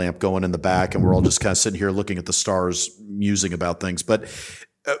lava lamp going in the back, and we're all just kind of sitting here looking at the stars, musing about things. But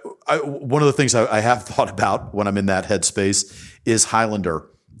one of the things I have thought about when I'm in that headspace is Highlander,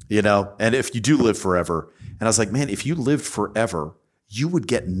 and if you do live forever, And I was like, man, if you lived forever, you would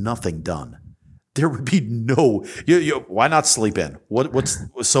get nothing done. There would be no. Why not sleep in?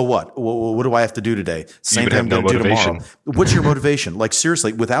 So what? What do I have to do today? Same thing I'm going to do tomorrow. What's your motivation? Like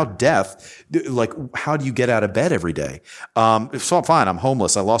seriously, without death, like how do you get out of bed every day? So I'm fine. I'm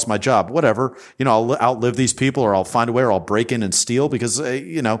homeless. I lost my job. Whatever. I'll outlive these people, or I'll find a way, or I'll break in and steal because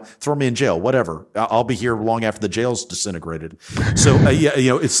throw me in jail. Whatever. I'll be here long after the jail's disintegrated. So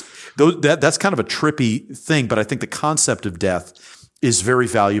that's kind of a trippy thing, but I think the concept of death is very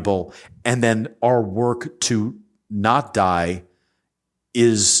valuable. And then our work to not die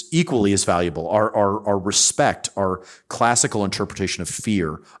is equally as valuable. Our respect, our classical interpretation of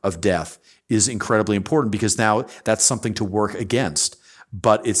fear of death is incredibly important because now that's something to work against.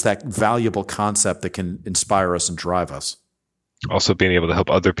 But it's that valuable concept that can inspire us and drive us. Also being able to help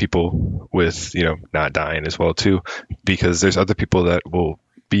other people with, not dying as well too, because there's other people that will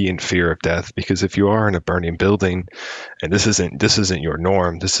be in fear of death, because if you are in a burning building and this isn't your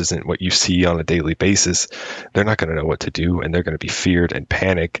norm, this isn't what you see on a daily basis, they're not going to know what to do and they're going to be feared and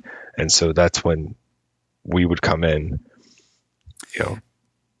panic. And so that's when we would come in,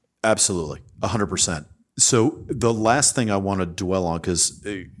 Absolutely. 100%. So the last thing I want to dwell on, because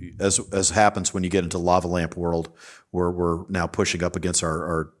as happens when you get into lava lamp world, where we're now pushing up against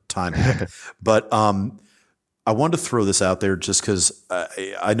our time, but I wanted to throw this out there just because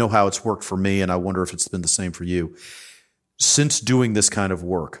I know how it's worked for me, and I wonder if it's been the same for you. Since doing this kind of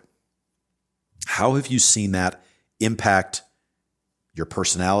work, how have you seen that impact your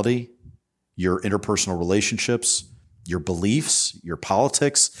personality, your interpersonal relationships, your beliefs, your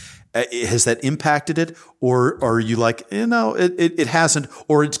politics? Has that impacted it, or are you like, it hasn't,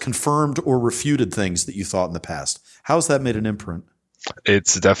 or it's confirmed or refuted things that you thought in the past? How has that made an imprint?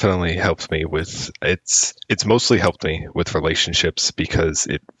 It's definitely helped me it's mostly helped me with relationships, because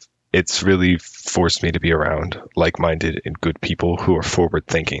it's really forced me to be around like-minded and good people who are forward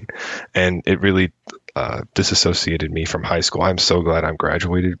thinking. And it really disassociated me from high school. I'm so glad I'm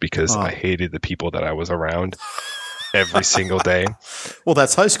graduated, because I hated the people that I was around every single day. Well,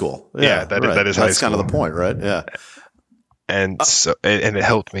 that's high school. Yeah, that is high school. That's kind of the point, right? Yeah. And so, and it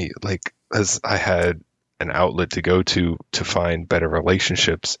helped me, as I had an outlet to go to find better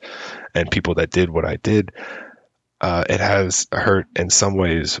relationships and people that did what I did. It has hurt in some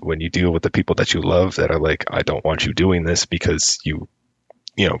ways when you deal with the people that you love that are like, I don't want you doing this because you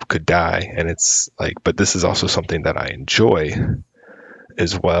could die. And it's like, but this is also something that I enjoy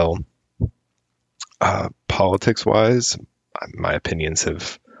as well. Politics wise, my opinions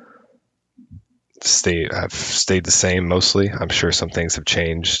have stayed the same mostly. I'm sure some things have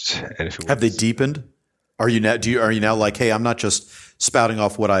changed. And have they deepened? Are you now like, hey, I'm not just spouting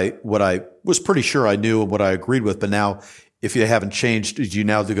off what I was pretty sure I knew and what I agreed with, but now if you haven't changed, do you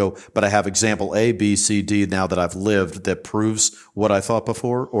now to go, but I have example A, B, C, D now that I've lived that proves what I thought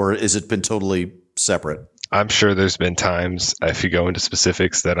before, or has it been totally separate? I'm sure there's been times, if you go into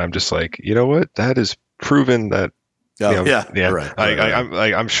specifics, that I'm just like, you know what, that is proven that. Right.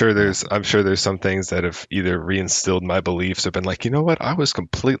 I'm sure there's some things that have either reinstilled my beliefs or been like, you know what, I was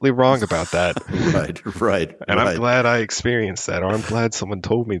completely wrong about that. Right. And I'm glad I experienced that, or I'm glad someone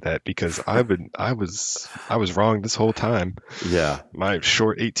told me that, because I was wrong this whole time. Yeah. My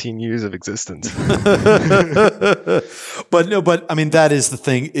short 18 years of existence. But I mean, that is the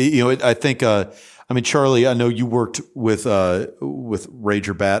thing. I think, Charlie, I know you worked with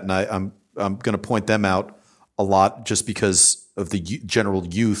Rager Bat, and I'm going to point them out a lot just because of the general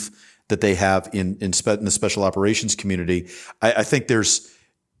youth that they have in the special operations community. I think there's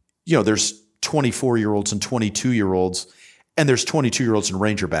 24-year-olds and 22-year-olds, and there's 22-year-olds in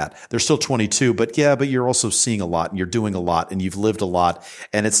Ranger Bat. They're still 22, but you're also seeing a lot and you're doing a lot and you've lived a lot,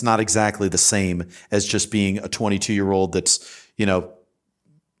 and it's not exactly the same as just being a 22-year-old that's,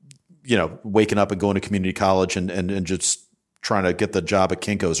 waking up and going to community college and just trying to get the job at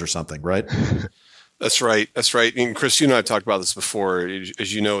Kinko's or something, right? That's right. And Chris, you and I have talked about this before.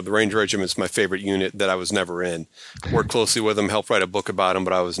 As you know, the Ranger Regiment is my favorite unit that I was never in. Worked closely with them, helped write a book about them,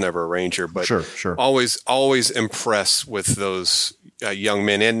 but I was never a Ranger. But sure. Always impressed with those young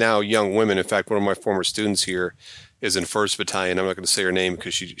men and now young women. In fact, one of my former students here is in 1st Battalion. I'm not going to say her name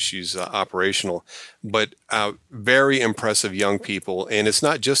because she's operational, but very impressive young people. And it's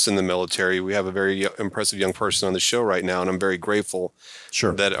not just in the military. We have a very impressive young person on the show right now, and I'm very grateful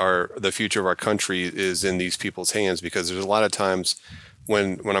that the future of our country is in these people's hands, because there's a lot of times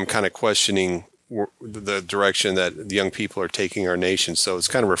when I'm kind of questioning the direction that the young people are taking our nation. So it's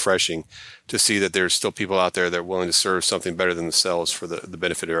kind of refreshing to see that there's still people out there that are willing to serve something better than themselves for the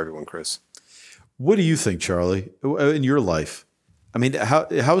benefit of everyone, Chris. What do you think, Charlie, in your life? I mean, how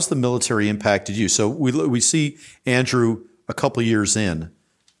has the military impacted you? So we see Andrew a couple years in,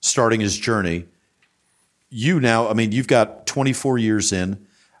 starting his journey. You now, I mean, you've got 24 years in.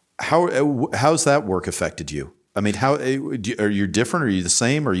 How's that work affected you? I mean, are you different? Are you the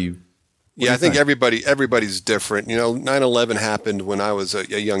same? Are you? Yeah, I think everybody's different. 9/11 happened when I was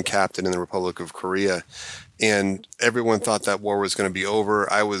a young captain in the Republic of Korea, and everyone thought that war was going to be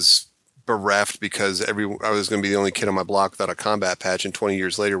over. I was bereft because I was going to be the only kid on my block without a combat patch, and 20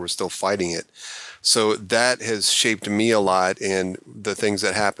 years later, we're still fighting it. So that has shaped me a lot, and the things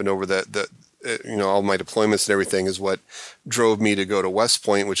that happened over all my deployments and everything is what drove me to go to West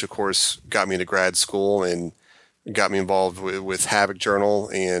Point, which of course got me into grad school and got me involved with Havoc Journal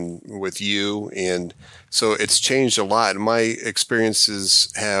and with you. And so it's changed a lot. My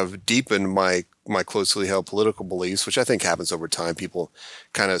experiences have deepened my closely held political beliefs, which I think happens over time. People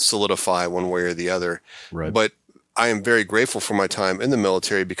kind of solidify one way or the other. Right. But I am very grateful for my time in the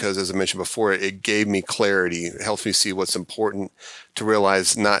military because, as I mentioned before, it gave me clarity. It helps me see what's important, to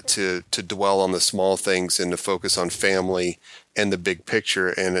realize not to dwell on the small things and to focus on family and the big picture.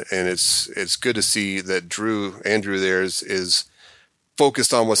 And it's good to see that Andrew there is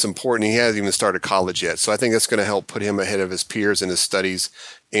focused on what's important. He hasn't even started college yet. So I think that's going to help put him ahead of his peers in his studies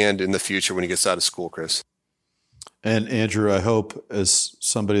and in the future when he gets out of school, Chris. And Andrew, I hope, as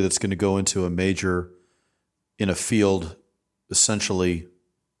somebody that's going to go into a major in a field essentially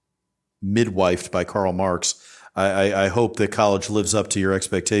midwifed by Karl Marx, I hope that college lives up to your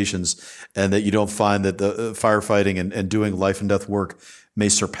expectations and that you don't find that the firefighting and doing life and death work may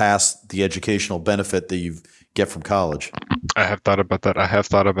surpass the educational benefit that you get from college. I have thought about that. I have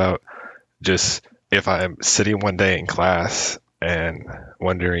thought about just if I'm sitting one day in class and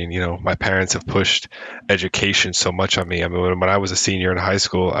wondering, my parents have pushed education so much on me. I mean, when I was a senior in high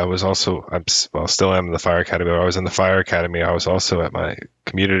school, I was also, still am in the fire academy. I was in the fire academy. I was also at my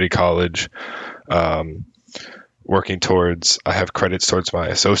community college, working towards, I have credits towards my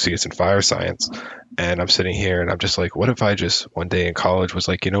associates in fire science. And I'm sitting here and I'm just like, what if I just one day in college was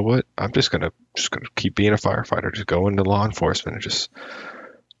like, you know what? I'm just going to keep being a firefighter, just go into law enforcement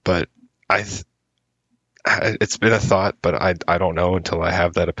but it's been a thought, but I don't know until I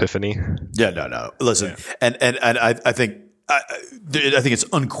have that epiphany. Yeah, no. Listen, yeah. And I think it's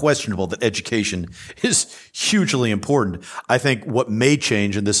unquestionable that education is hugely important. I think what may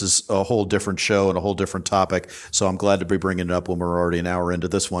change, and this is a whole different show and a whole different topic, so I'm glad to be bringing it up when we're already an hour into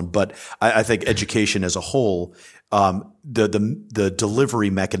this one. But I think education as a whole, the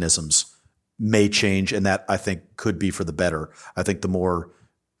delivery mechanisms may change, and that I think could be for the better. I think the more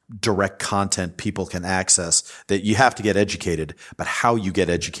direct content people can access, that you have to get educated, but how you get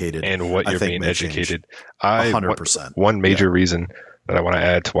educated and what you're being educated. 100%. One major reason that I want to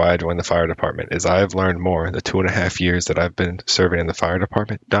add to why I joined the fire department is I've learned more in the 2.5 years that I've been serving in the fire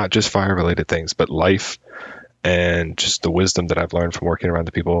department, not just fire related things, but life and just the wisdom that I've learned from working around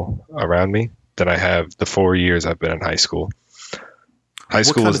the people around me than I have the 4 years I've been in high school.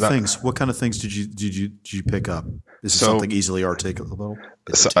 What kind of things did you pick up? Is it something easily articulable?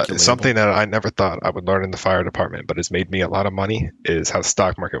 Something that I never thought I would learn in the fire department, but has made me a lot of money, is how the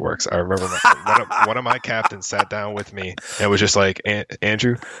stock market works. I remember one of my captains sat down with me and was just like,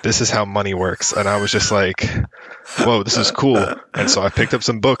 Andrew, this is how money works. And I was just like, whoa, this is cool. And so I picked up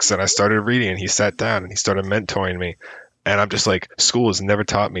some books and I started reading, and he sat down and he started mentoring me. And I'm just like, school has never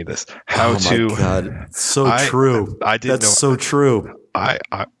taught me this. God. So true. That's so true.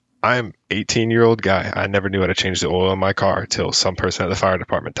 I'm 18-year-old guy. I never knew how to change the oil in my car till some person at the fire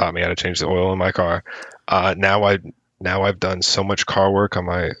department taught me how to change the oil in my car. Now I've done so much car work on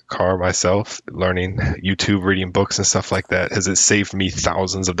my car myself, learning YouTube, reading books and stuff like that. It saved me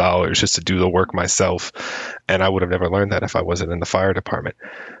thousands of dollars just to do the work myself. And I would have never learned that if I wasn't in the fire department.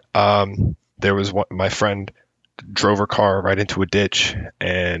 There was my friend drove her car right into a ditch,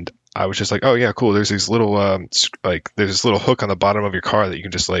 and I was just like, oh yeah, cool. There's these little there's this little hook on the bottom of your car that you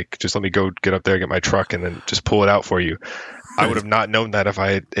can just let me go get up there, get my truck, and then just pull it out for you. I would have not known that if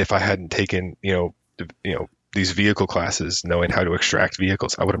I hadn't taken these vehicle classes, knowing how to extract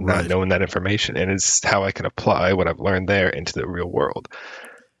vehicles. I would have not known that information, and it's how I can apply what I've learned there into the real world.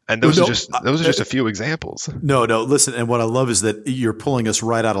 And those are just a few examples. No. Listen, and what I love is that you're pulling us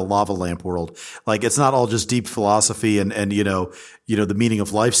right out of lava lamp world. Like, it's not all just deep philosophy and the meaning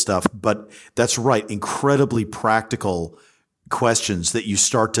of life stuff, but that's right. Incredibly practical questions that you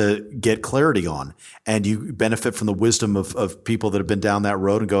start to get clarity on, and you benefit from the wisdom of people that have been down that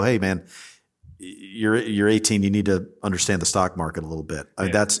road and go, hey man, you're 18. You need to understand the stock market a little bit. I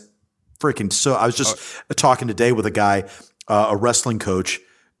mean, that's freaking so. I was just talking today with a guy, a wrestling coach,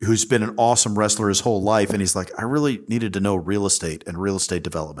 who's been an awesome wrestler his whole life. And he's like, I really needed to know real estate and real estate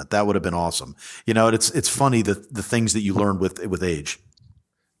development. That would have been awesome. It's funny the things that you learn with age.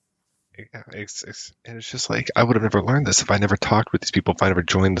 Yeah, and it's just like, I would have never learned this if I never talked with these people, if I never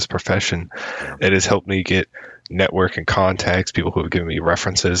joined this profession. Yeah. It has helped me get network and contacts, people who have given me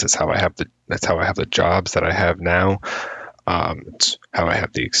references. That's how I have the jobs that I have now. It's how I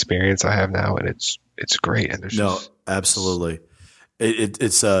have the experience I have now, and it's great. And absolutely.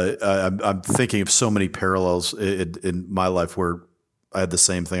 I'm thinking of so many parallels in my life where I had the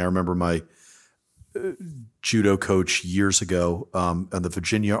same thing. I remember my judo coach years ago on the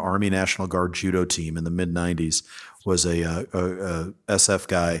Virginia Army National Guard judo team in the mid-90s was a SF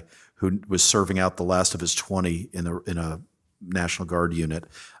guy who was serving out the last of his 20 in a National Guard unit,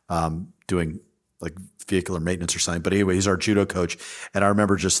 doing like vehicular maintenance or something. But anyway, he's our judo coach. And I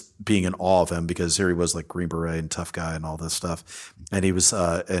remember just being in awe of him because here he was, like Green Beret and tough guy and all this stuff. And he was,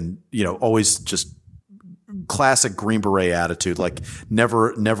 always just classic Green Beret attitude, like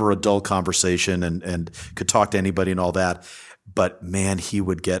never a dull conversation and could talk to anybody and all that. But man, he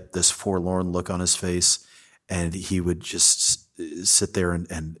would get this forlorn look on his face and he would just sit there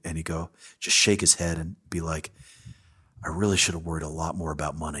and he'd go, just shake his head and be like, I really should have worried a lot more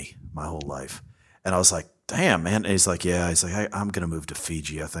about money my whole life. And I was like, damn, man. And he's like, yeah. He's like, I'm going to move to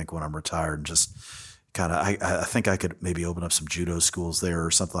Fiji, I think, when I'm retired and just kind of, I think I could maybe open up some judo schools there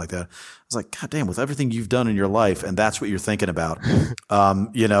or something like that. I was like, God damn, with everything you've done in your life and that's what you're thinking about. And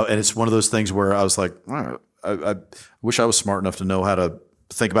it's one of those things where I was like, I wish I was smart enough to know how to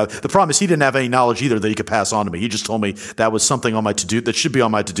think about it. The problem is he didn't have any knowledge either that he could pass on to me. He just told me that was something on my that should be on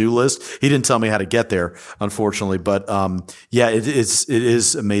my to-do list. He didn't tell me how to get there, unfortunately. But it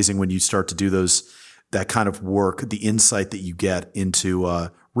is amazing when you start to do that kind of work, the insight that you get into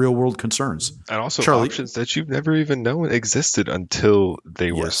real world concerns. And also Charlie, options that you've never even known existed until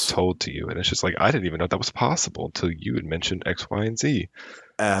they were told to you. And it's just like, I didn't even know that was possible until you had mentioned X, Y, and Z.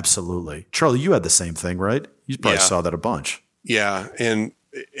 Absolutely. Charlie, you had the same thing, right? You probably saw that a bunch. Yeah. And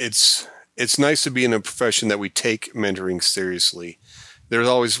it's nice to be in a profession that we take mentoring seriously. There's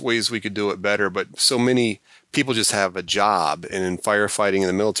always ways we could do it better, but so many people just have a job. And in firefighting in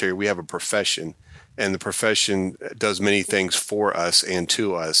the military, we have a profession. And the profession does many things for us and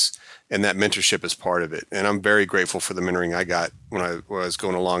to us, and that mentorship is part of it. And I'm very grateful for the mentoring I got when I was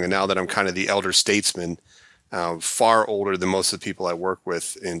going along. And now that I'm kind of the elder statesman, far older than most of the people I work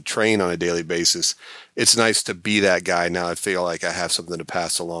with and train on a daily basis, it's nice to be that guy. Now I feel like I have something to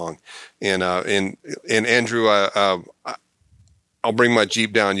pass along. And Andrew, I'll bring my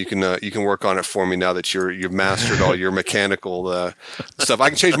Jeep down. You can work on it for me now that you've mastered all your mechanical stuff. I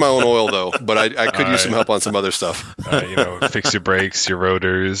can change my own oil though, but I could use some help on some other stuff. Fix your brakes, your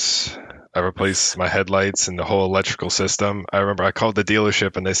rotors. I replaced my headlights and the whole electrical system. I remember I called the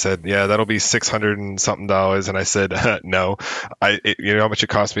dealership and they said, yeah, that'll be $600 and something. And I said, no. You know how much it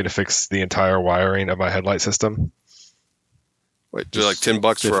cost me to fix the entire wiring of my headlight system? Wait, like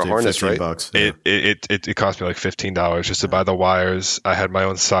 $10 for a harness, right? $15, yeah. It cost me like $15 just to buy the wires. I had my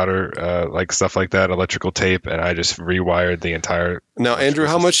own solder, like stuff like that, electrical tape, and I just rewired the entire. Now, Andrew,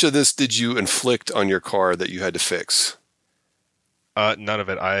 how much of this did you inflict on your car that you had to fix? None of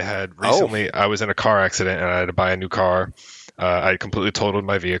it. I had recently. I was in a car accident and I had to buy a new car. I completely totaled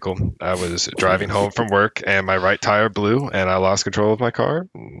my vehicle. I was driving home from work and my right tire blew and I lost control of my car.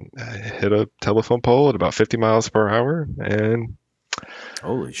 I hit a telephone pole at about 50 miles per hour and.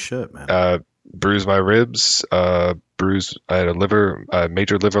 Holy shit, man. Bruised my ribs, I had a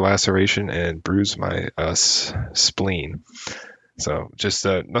major liver laceration and bruised my spleen. So just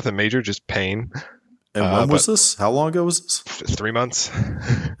nothing major, just pain. And when was this? How long ago was this? 3 months.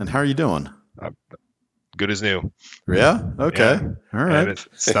 And how are you doing? Good as new. Yeah? Okay. Yeah. All right. And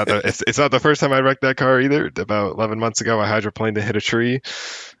it's not the first time I wrecked that car either. About 11 months ago, I hydroplaned to hit a tree.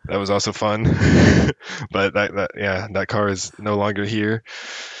 That was also fun. But that car is no longer here.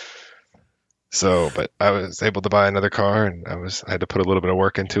 So, but I was able to buy another car and I had to put a little bit of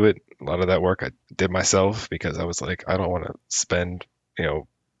work into it. A lot of that work I did myself because I was like, I don't want to spend,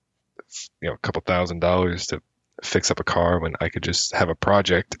 a couple $1,000s to fix up a car when I could just have a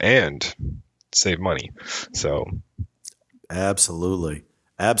project and save money. So absolutely.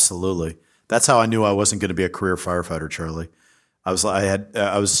 That's how I knew I wasn't going to be a career firefighter, Charlie. I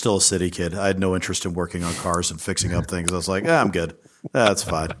was still a city kid. I had no interest in working on cars and fixing up things. I was like, I'm good. That's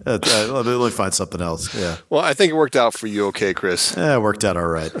fine. Let me find something else. Yeah. Well, I think it worked out for you, okay, Chris? Yeah, it worked out all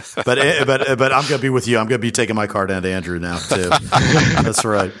right. But I'm going to be with you. I'm going to be taking my car down to Andrew now too. That's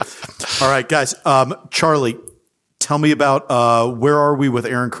right. All right, guys. Charlie, tell me about where are we with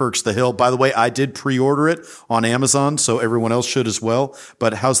Aaron Kirk's The Hill? By the way, I did pre-order it on Amazon, so everyone else should as well.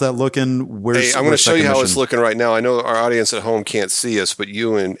 But how's that looking? I'm going to show you how it's looking right now. I know our audience at home can't see us, but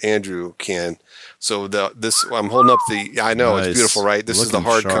you and Andrew can. So I'm holding up I know nice. It's beautiful, right? This is the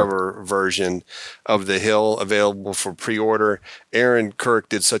hardcover version of The Hill, available for pre-order. Aaron Kirk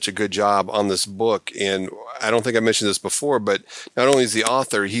did such a good job on this book, and I don't think I mentioned this before, but not only is the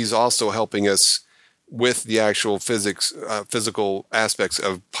author, he's also helping us with the actual physical aspects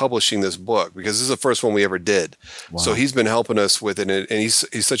of publishing this book, because this is the first one we ever did. Wow. So he's been helping us with it, and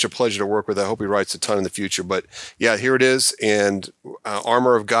he's such a pleasure to work with. I hope he writes a ton in the future. But yeah, here it is, and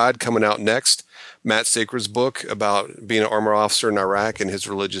Armor of God coming out next. Matt Sacred's book about being an armor officer in Iraq and his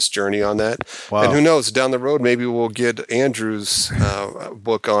religious journey on that. Wow. And who knows, down the road, maybe we'll get Andrew's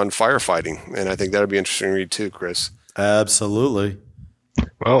book on firefighting. And I think that'll be interesting to read too, Chris. Absolutely.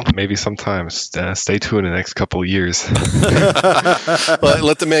 Well, maybe sometimes. Stay tuned in the next couple of years.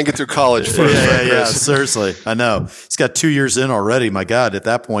 Let the man get through college first. Yeah, seriously. I know. He's got 2 years in already. My God, at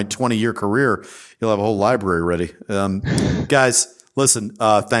that point, 20-year career, you'll have a whole library ready. Guys, listen,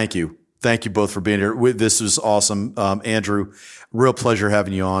 thank you. Thank you both for being here. This was awesome. Andrew, real pleasure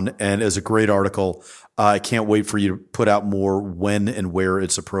having you on. And as a great article, I can't wait for you to put out more when and where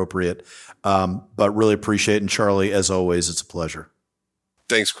it's appropriate. But really appreciate it. And Charlie, as always, it's a pleasure.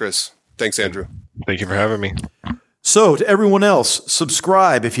 Thanks, Chris. Thanks, Andrew. Thank you for having me. So to everyone else,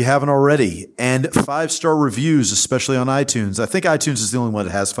 subscribe if you haven't already, and 5-star reviews, especially on iTunes. I think iTunes is the only one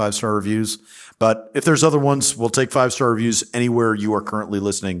that has 5-star reviews, but if there's other ones, we'll take 5-star reviews anywhere you are currently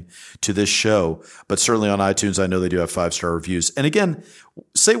listening to this show. But certainly on iTunes, I know they do have 5-star reviews. And again,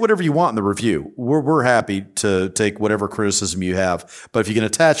 say whatever you want in the review. We're happy to take whatever criticism you have, but if you can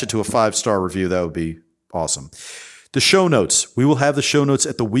attach it to a 5-star review, that would be awesome. The show notes. We will have the show notes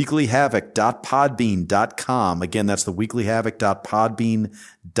at theweeklyhavoc.podbean.com. Again, that's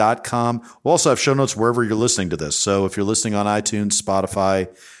theweeklyhavoc.podbean.com. We'll also have show notes wherever you're listening to this. So if you're listening on iTunes, Spotify,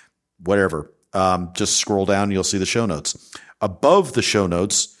 whatever, just scroll down and you'll see the show notes. Above the show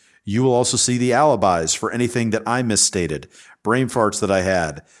notes, you will also see the alibis for anything that I misstated, brain farts that I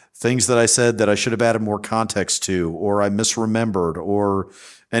had, things that I said that I should have added more context to, or I misremembered, or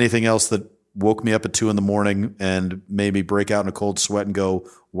anything else that woke me up at 2 a.m. and made me break out in a cold sweat and go,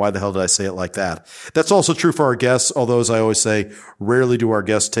 why the hell did I say it like that? That's also true for our guests, although, as I always say, rarely do our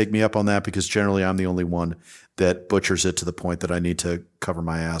guests take me up on that, because generally I'm the only one that butchers it to the point that I need to cover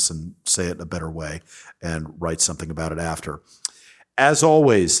my ass and say it in a better way and write something about it after. As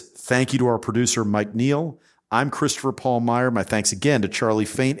always, thank you to our producer, Mike Neal. I'm Christopher Paul Meyer. My thanks again to Charlie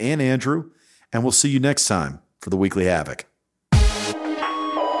Faint and Andrew, and we'll see you next time for the Weekly Havoc.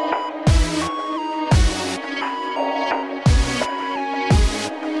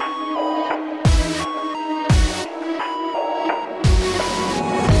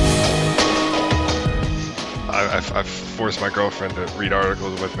 I've forced my girlfriend to read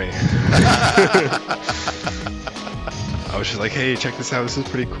articles with me. I was just like, hey, check this out. This is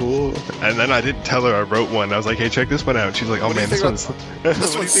pretty cool. And then I didn't tell her I wrote one. I was like, hey, check this one out. And she's like, oh, man, this one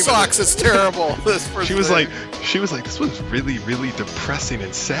sucks. It's terrible. She was like, this was really, really depressing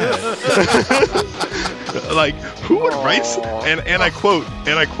and sad. Like, who would write, and I quote,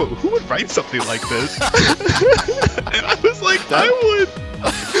 who would write something like this? And I was like, I would.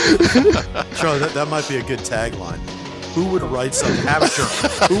 Charlie, that might be a good tagline. Who would write something?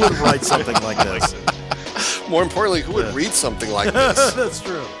 Who would write something like this? More importantly, who would read something like this? That's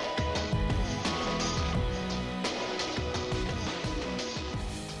true.